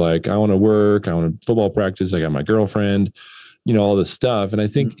because they were like, I want to work. I want to football practice. I got my girlfriend, all this stuff. And I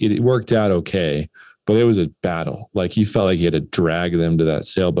think it worked out okay, but it was a battle. Like he felt like he had to drag them to that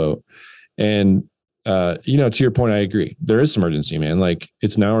sailboat. And, to your point, I agree. There is some urgency, man. Like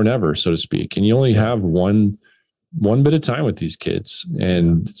it's now or never, so to speak. And you only have one bit of time with these kids.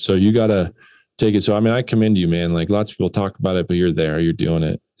 And so you got to take it. So, I mean, I commend you, man. Like lots of people talk about it, but you're there, you're doing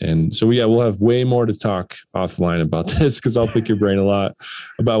it. And so we'll have way more to talk offline about this because I'll pick your brain a lot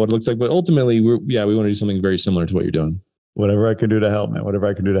about what it looks like. But ultimately, we want to do something very similar to what you're doing. Whatever I can do to help, man. Whatever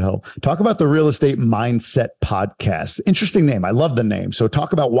I can do to help. Talk about the Real Estate Mindset Podcast. Interesting name. I love the name. So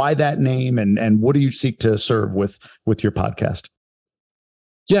talk about why that name and what do you seek to serve with your podcast?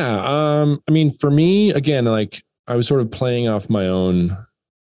 Yeah. I mean, for me, again, like I was sort of playing off my own,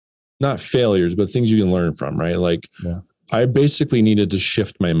 not failures, but things you can learn from, right? Like I basically needed to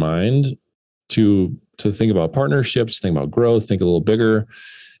shift my mind to think about partnerships, think about growth, think a little bigger.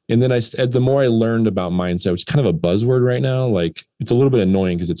 And then the more I learned about mindset, which is kind of a buzzword right now, like it's a little bit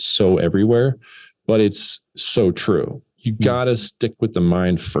annoying because it's so everywhere, but it's so true. You got to stick with the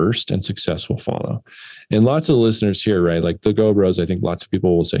mind first and success will follow. And lots of listeners here, right? Like the Go Bros, I think lots of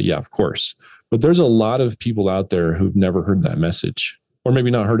people will say, yeah, of course. But there's a lot of people out there who've never heard that message, or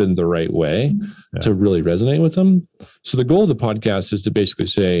maybe not heard it in the right way to really resonate with them. So the goal of the podcast is to basically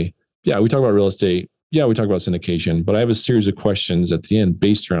say, yeah, we talk about real estate. Yeah, we talk about syndication, but I have a series of questions at the end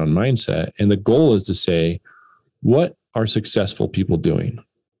based around mindset. And the goal is to say, what are successful people doing?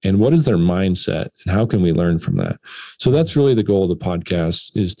 And what is their mindset? And how can we learn from that? So that's really the goal of the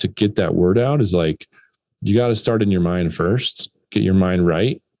podcast, is to get that word out. Is like, you got to start in your mind first, get your mind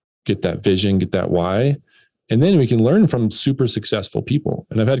right, get that vision, get that why. And then we can learn from super successful people.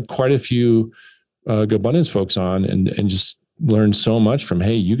 And I've had quite a few GoBundance folks on and just learned so much from,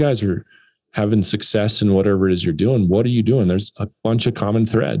 hey, you guys are having success in whatever it is you're doing. What are you doing? There's a bunch of common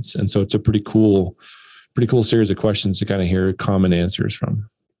threads. And so it's a pretty cool series of questions to kind of hear common answers from.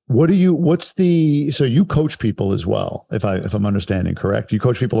 So you coach people as well, if I'm understanding correct. You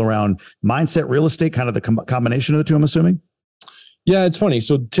coach people around mindset, real estate, kind of the combination of the two, I'm assuming? Yeah, it's funny.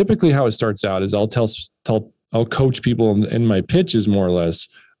 So typically how it starts out is I'll coach people, and my pitch is more or less,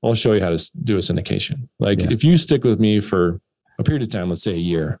 I'll show you how to do a syndication. If you stick with me for a period of time, let's say a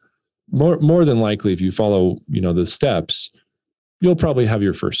year, more than likely, if you follow, the steps, you'll probably have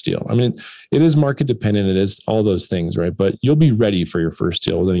your first deal. I mean, it is market dependent. It is all those things, right? But you'll be ready for your first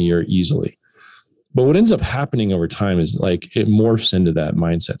deal within a year easily. But what ends up happening over time is it morphs into that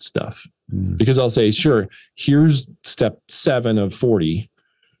mindset stuff. Because I'll say, sure, here's step 7 of 40.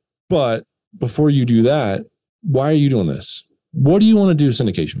 But before you do that, why are you doing this? What do you want to do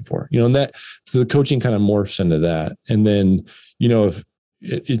syndication for? And so the coaching kind of morphs into that. And then, if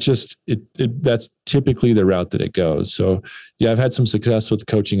that's typically the route that it goes. So yeah, I've had some success with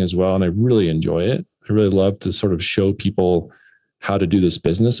coaching as well. And I really enjoy it. I really love to sort of show people how to do this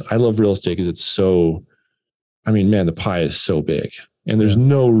business. I love real estate because it's so, the pie is so big, and there's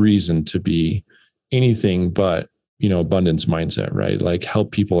no reason to be anything but, abundance mindset, right?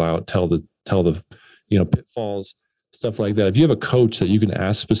 Help people out, tell the pitfalls, stuff like that. If you have a coach that you can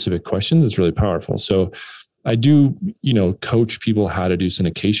ask specific questions, it's really powerful. So I do, coach people how to do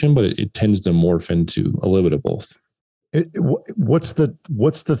syndication, but it tends to morph into a little bit of both. What's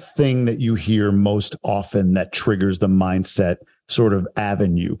the thing that you hear most often that triggers the mindset sort of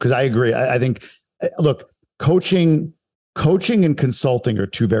avenue? Because I agree. I think, look, coaching and consulting are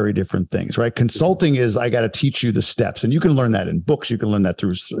two very different things, right? Consulting is, I got to teach you the steps, and you can learn that in books. You can learn that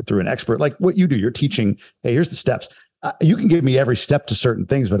through an expert. Like what you do, you're teaching, hey, here's the steps. You can give me every step to certain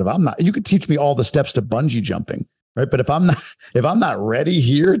things, but if I'm not, you could teach me all the steps to bungee jumping, right? But if I'm not ready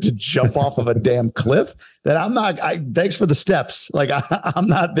here to jump off of a damn cliff, then thanks for the steps. I'm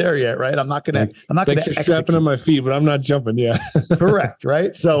not there yet, right? Thanks for strapping on my feet, but I'm not jumping. Yeah. Correct.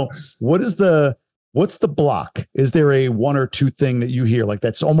 Right. So what's the block? Is there a one or two thing that you hear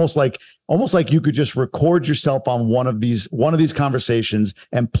that's almost like you could just record yourself on one of these conversations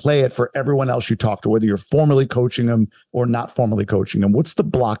and play it for everyone else you talk to, whether you're formally coaching them or not formally coaching them? What's the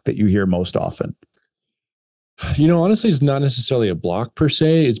block that you hear most often? Honestly, it's not necessarily a block per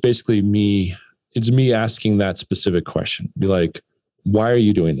se. It's basically me. It's me asking that specific question. Be like, why are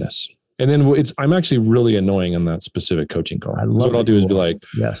you doing this? And then I'm actually really annoying on that specific coaching call. What I'll do is be like,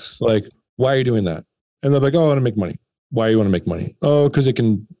 yes, why are you doing that? And they're like, oh, I want to make money. Why do you want to make money? Oh, because it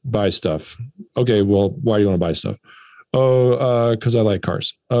can buy stuff. Okay, well, why do you want to buy stuff? Oh, because I like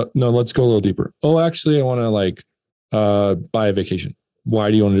cars. No, let's go a little deeper. Oh, actually, I want to buy a vacation.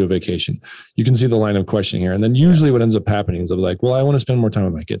 Why do you want to do a vacation? You can see the line of questioning here. And then usually what ends up happening is they're like, well, I want to spend more time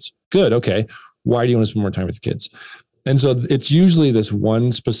with my kids. Good. Okay. Why do you want to spend more time with the kids? And so it's usually this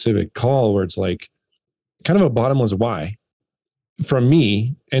one specific call where it's kind of a bottomless why from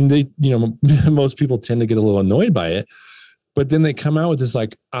me. And they, most people tend to get a little annoyed by it, but then they come out with this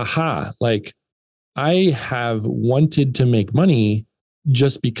aha, I have wanted to make money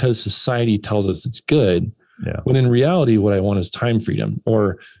just because society tells us it's good. Yeah. When in reality, what I want is time freedom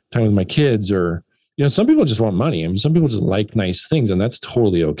or time with my kids, or, some people just want money. Some people just like nice things, and that's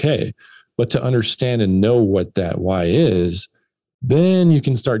totally okay. But to understand and know what that why is, then you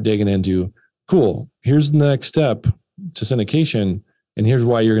can start digging into, cool, here's the next step to syndication. And here's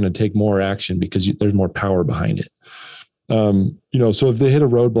why you're going to take more action because there's more power behind it. So if they hit a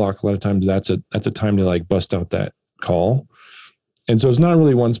roadblock, a lot of times that's a time to bust out that call. And so it's not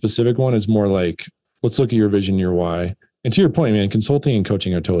really one specific one. It's more let's look at your vision, your why. And to your point, man, consulting and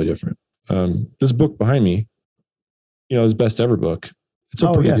coaching are totally different. This book behind me, is best ever book. It's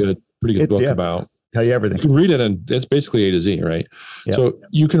a pretty good book about tell you everything. You can read it and it's basically A to Z, right? Yep. So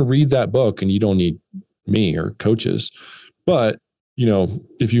you can read that book and you don't need me or coaches. But,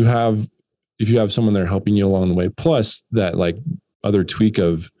 if you have someone there helping you along the way, plus that other tweak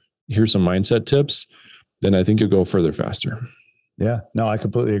of here's some mindset tips, then I think you'll go further faster. Yeah, no, I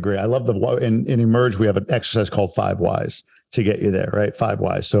completely agree. I love in Emerge, we have an exercise called 5 whys to get you there, right? 5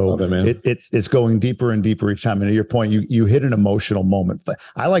 whys. So it's going deeper and deeper each time. And to your point, you hit an emotional moment.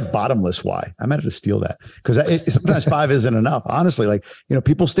 I like bottomless why. I might have to steal that because sometimes 5 isn't enough. Honestly, like,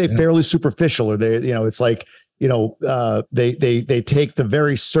 people stay fairly superficial, or it's like, they take the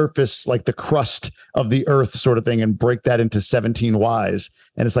very surface, like the crust of the earth sort of thing, and break that into 17 whys.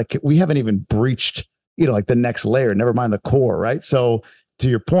 And it's like, we haven't even breached, like the next layer, never mind the core. Right. So to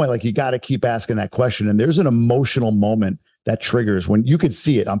your point, like, you got to keep asking that question. And there's an emotional moment that triggers when you could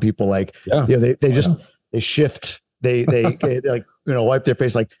see it on people, like, they shift, they like, wipe their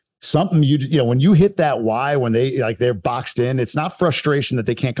face, like something, when you hit that why, when they're boxed in, it's not frustration that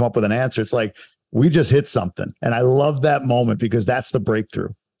they can't come up with an answer. It's like, we just hit something. And I love that moment because that's the breakthrough.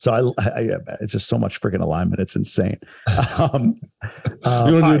 So it's just so much freaking alignment. It's insane. You want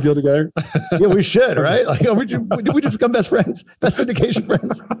to do a deal together? Yeah, we should, right? Like, we just become best friends, best syndication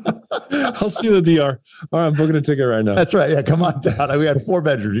friends. I'll see you in the DR. All right, I'm booking a ticket right now. That's right. Yeah, come on down. We had 4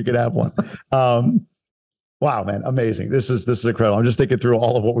 bedrooms. You could have one. Wow, man, amazing. This is incredible. I'm just thinking through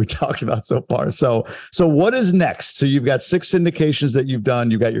all of what we talked about so far. So what is next? So you've got 6 syndications that you've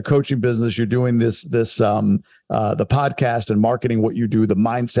done. You've got your coaching business. You're doing the podcast and marketing what you do, the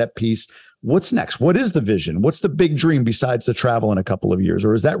mindset piece. What's next? What is the vision? What's the big dream besides the travel in a couple of years?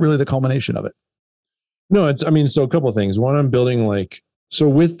 Or is that really the culmination of it? No, so a couple of things. One, I'm building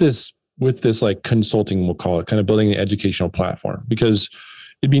with this like consulting, we'll call it, kind of building the educational platform, because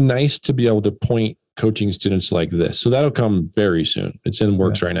it'd be nice to be able to point coaching students like this. So that'll come very soon. It's in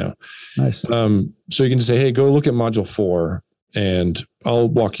works right now. Nice. So you can just say, hey, go look at module 4 and I'll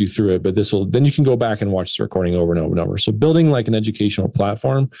walk you through it. But then you can go back and watch the recording over and over and over. So building like an educational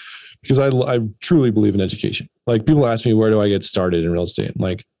platform, because I truly believe in education. Like, people ask me, where do I get started in real estate? I'm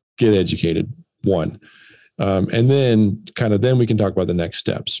like, get educated, one. And then we can talk about the next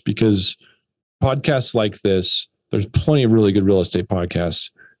steps, because podcasts like this, there's plenty of really good real estate podcasts.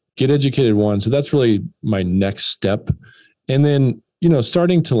 Get educated, one. So that's really my next step. And then,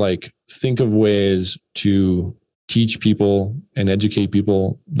 starting to like think of ways to teach people and educate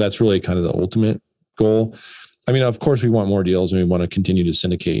people. That's really kind of the ultimate goal. I mean, of course we want more deals and we want to continue to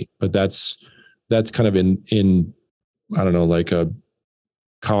syndicate, but that's kind of in I don't know, like a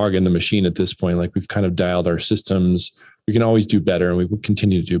cog in the machine at this point. Like, we've kind of dialed our systems. We can always do better, and we will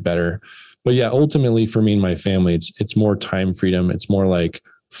continue to do better. But yeah, ultimately for me and my family, it's more time freedom. It's more like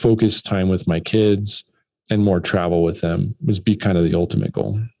focused time with my kids and more travel with them would be kind of the ultimate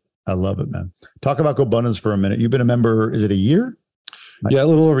goal. I love it, man. Talk about GOBUNDANCE for a minute. You've been a member, is it a year? Yeah, a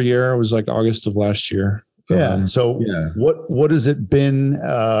little over a year. It was like August of last year. Yeah. What has it been?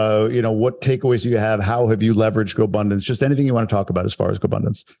 What takeaways do you have? How have you leveraged GOBUNDANCE? Just anything you want to talk about as far as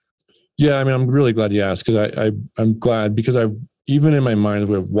GOBUNDANCE. Yeah, I mean, I'm really glad you asked, because I'm glad, because even in my mind,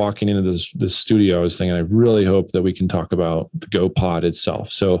 we're walking into this studio, I was thinking, I really hope that we can talk about the GoPod itself.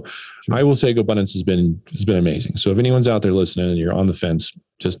 So sure. I will say GOBUNDANCE has been amazing. So if anyone's out there listening and you're on the fence,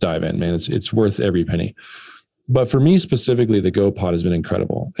 just dive in, man. It's worth every penny. But for me specifically, the GoPod has been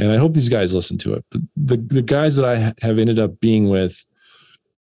incredible. And I hope these guys listen to it. But the guys that I have ended up being with,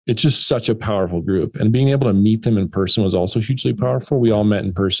 it's just such a powerful group. And being able to meet them in person was also hugely powerful. We all met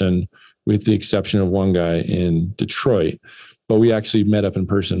in person, with the exception of one guy in Detroit. But we actually met up in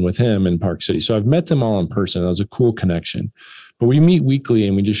person with him in Park City. So I've met them all in person. That was a cool connection. But we meet weekly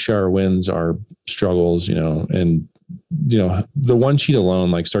and we just share our wins, our struggles, and the one sheet alone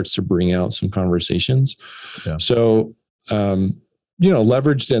like starts to bring out some conversations. Yeah. So,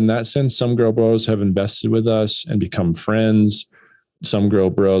 leveraged in that sense, some Grow Bros have invested with us and become friends. Some Grow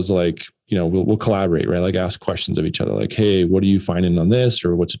Bros, like, we'll collaborate, right? Like, ask questions of each other. Like, hey, what are you finding on this?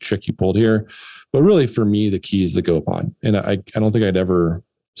 Or what's a trick you pulled here? But really for me, the key is the GoPod. And I don't think I'd ever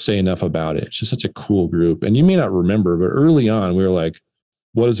say enough about it. It's just such a cool group. And you may not remember, but early on we were like,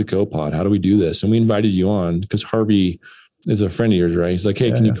 what is a GoPod? How do we do this? And we invited you on because Harvey is a friend of yours, right? He's like,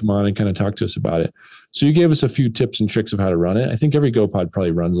 hey, can you come on and kind of talk to us about it? So you gave us a few tips and tricks of how to run it. I think every GoPod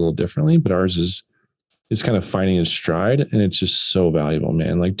probably runs a little differently, but ours is kind of finding its stride. And it's just so valuable,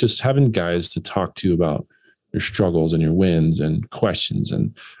 man. Like, just having guys to talk to about your struggles and your wins and questions.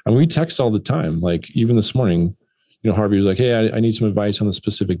 And we text all the time. Like, even this morning, Harvey was like, hey, I need some advice on a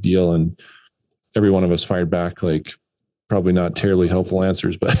specific deal. And every one of us fired back, like, probably not terribly helpful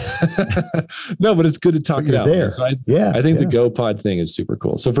answers, but no, but it's good to talk it out. So I think the GoPod thing is super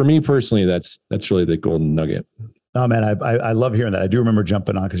cool. So for me personally, that's really the golden nugget. Oh man, I love hearing that. I do remember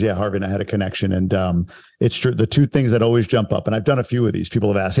jumping on because Harvey and I had a connection, and it's true. The two things that always jump up, and I've done a few of these.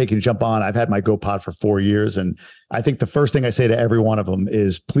 People have asked, "Hey, can you jump on?" I've had my GoPod for 4 years, and I think the first thing I say to every one of them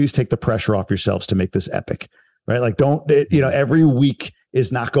is, "Please take the pressure off yourselves to make this epic." right? Like every week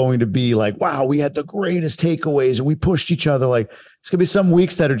is not going to be like, wow, we had the greatest takeaways and we pushed each other. Like it's gonna be some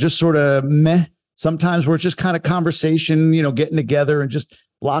weeks that are just sort of meh. Sometimes where it's just kind of conversation, getting together and just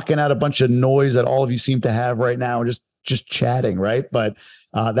blocking out a bunch of noise that all of you seem to have right now and just chatting, right? But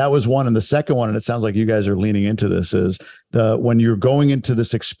that was one. And the second one, and it sounds like you guys are leaning into this, is when you're going into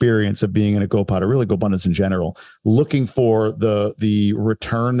this experience of being in a GoPod, or really GoBundance in general, looking for the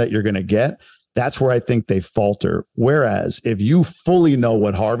return that you're going to get. That's where I think they falter. Whereas if you fully know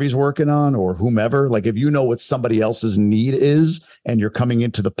what Harvey's working on or whomever, like if you know what somebody else's need is and you're coming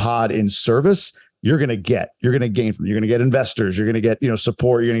into the pod in service, you're going to gain from it. You're going to get investors. You're going to get,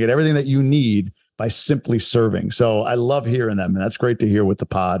 support. You're going to get everything that you need by simply serving. So I love hearing them. And that's great to hear with the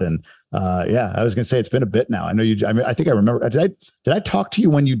pod. And I was going to say, it's been a bit now. I know I think I remember, did I talk to you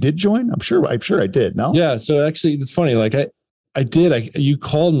when you did join? I'm sure I did. No? Yeah. So actually it's funny. Like I did, you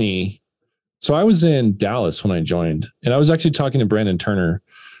called me. So I was in Dallas when I joined, and I was actually talking to Brandon Turner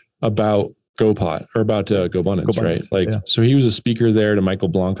about GoPod or about GoBundance, right? Like, So he was a speaker there at a Michael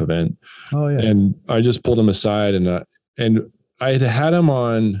Blanc event. Oh yeah. And I just pulled him aside and I had him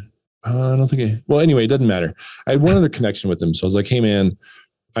on, I don't think anyway, it doesn't matter. I had one other connection with him. So I was like, hey man,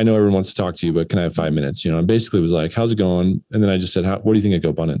 I know everyone wants to talk to you, but can I have 5 minutes? And basically was like, how's it going? And then I just said, what do you think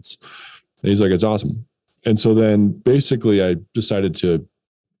of GoBundance? And he's like, it's awesome. And so then basically I decided to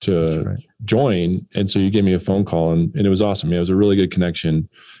join. And so you gave me a phone call and it was awesome. It was a really good connection.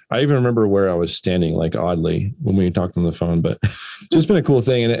 I even remember where I was standing, like oddly, when we talked on the phone, but it's just been a cool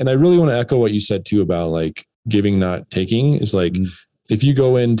thing. And I really want to echo what you said too about like giving, not taking, is like, if you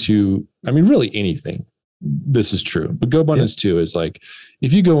go into, really anything, this is true, but GoBundance too is like,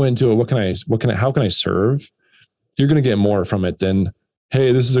 if you go into it, how can I serve? You're going to get more from it than,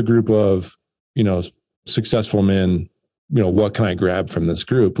 hey, this is a group of, successful men. What can I grab from this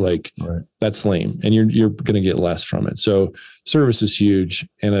group? Like that's lame. And you're going to get less from it. So service is huge.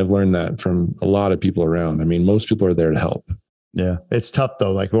 And I've learned that from a lot of people around. Most people are there to help. Yeah. It's tough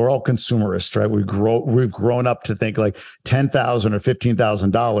though. Like we're all consumerists, right? We've grown up to think like $10,000 or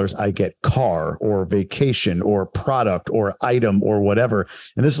 $15,000, I get car or vacation or product or item or whatever.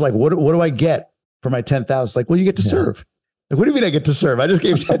 And this is like, what do I get for my 10,000? It's like, well, you get to serve. Like, what do you mean I get to serve? I just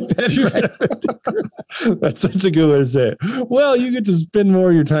gave 10 grand. That's such a good way to say it. Well, you get to spend more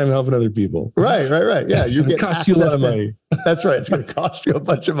of your time helping other people. Right. Yeah. You get cost you a lot of money. That's right. It's going to cost you a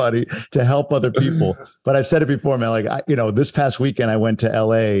bunch of money to help other people. But I said it before, man, like, this past weekend I went to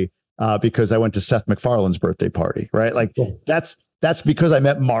LA because I went to Seth MacFarlane's birthday party, right? Like that's because I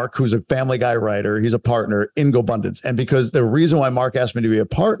met Mark, who's a Family Guy writer. He's a partner in GoBundance. And because the reason why Mark asked me to be a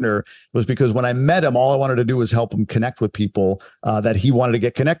partner was because when I met him, all I wanted to do was help him connect with people that he wanted to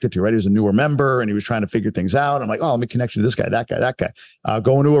get connected to, right? He was a newer member and he was trying to figure things out. I'm like, let me connect you to this guy, that guy.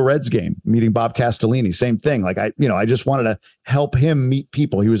 Going to a Reds game, meeting Bob Castellini, same thing. Like I just wanted to help him meet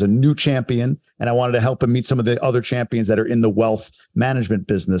people. He was a new champion and I wanted to help him meet some of the other champions that are in the wealth management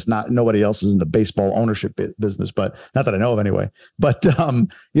business. Nobody else is in the baseball ownership business, but not that I know of anyway. But,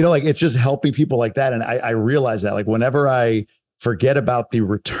 like it's just helping people like that. And I realize that like whenever I forget about the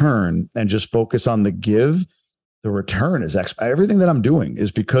return and just focus on the give, the return is everything that I'm doing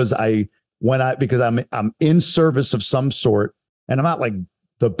is because I'm in service of some sort, and I'm not like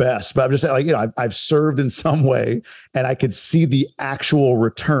the best, but I'm just like, I've served in some way and I could see the actual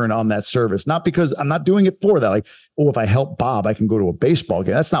return on that service. Not because I'm not doing it for that. Like, if I help Bob, I can go to a baseball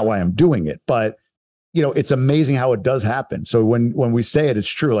game. That's not why I'm doing it. But it's amazing how it does happen. So when we say it, it's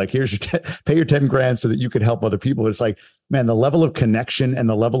true. Like, here's your pay your 10 grand so that you could help other people. It's like, man, the level of connection and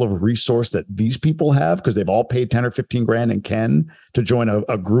the level of resource that these people have, because they've all paid 10 or 15 grand and can to join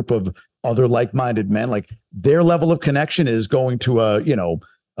a group of other like-minded men, like their level of connection is going to a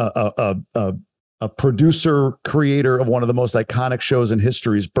producer creator of one of the most iconic shows in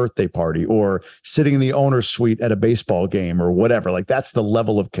history's birthday party, or sitting in the owner's suite at a baseball game or whatever. Like that's the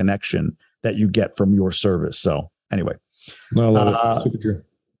level of connection that you get from your service. So anyway, no, I love it. Super true.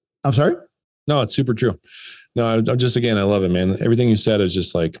 I'm sorry. No, it's super true. No, I'm just, again, I love it, man. Everything you said is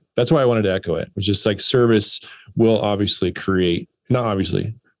just like, that's why I wanted to echo it. It's just like service will obviously maybe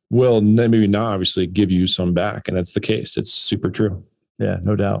not obviously give you some back. And that's the case. It's super true. Yeah,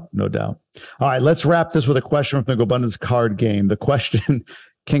 no doubt. All right, let's wrap this with a question from the GoBundance card game. The question,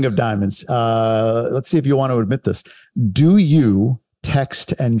 King of Diamonds. Let's see if you want to admit this. Do you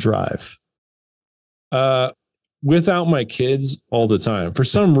text and drive? Without my kids all the time. For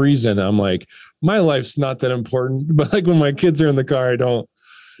some reason, I'm like, my life's not that important, but like when my kids are in the car, I don't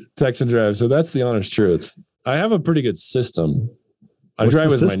text and drive. So that's the honest truth. I have a pretty good system. I drive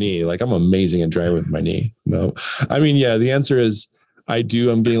with my knee. Like I'm amazing at driving with my knee. No, the answer is I do.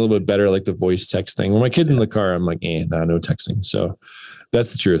 I'm getting a little bit better at like the voice text thing. When my kid's in the car, I'm like, no texting. So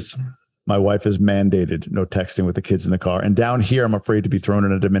that's the truth. My wife has mandated no texting with the kids in the car. And down here, I'm afraid to be thrown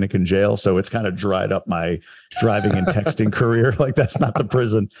in a Dominican jail. So it's kind of dried up my driving and texting career. Like, that's not the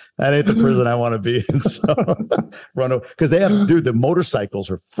prison. That ain't the prison I want to be in. So run over, because they have, dude, the motorcycles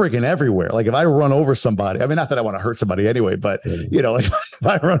are friggin' everywhere. Like, if I run over somebody, I mean, not that I want to hurt somebody anyway, but you know, like, if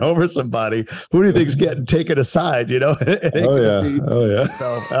I run over somebody, who do you think's getting taken aside? You know? Oh yeah.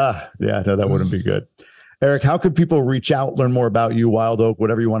 So, yeah, no, that wouldn't be good. Eric, how could people reach out, learn more about you, Wild Oak,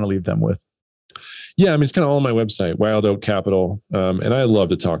 whatever you want to leave them with? Yeah, I mean, it's kind of all on my website, Wild Oak Capital. And I love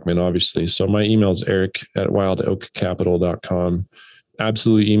to talk, man, obviously. So my email is eric@wildoakcapital.com.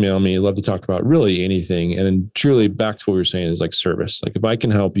 Absolutely email me. Love to talk about really anything. And then truly back to what we were saying is like service. Like, if I can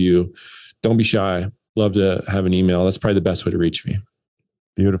help you, don't be shy. Love to have an email. That's probably the best way to reach me.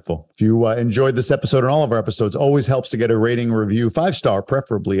 Beautiful. If you enjoyed this episode and all of our episodes, always helps to get a rating, review, 5-star,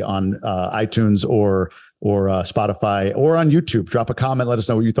 preferably on iTunes or Spotify or on YouTube. Drop a comment. Let us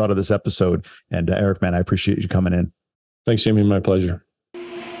know what you thought of this episode. And Eric, man, I appreciate you coming in. Thanks, Jamie. My pleasure.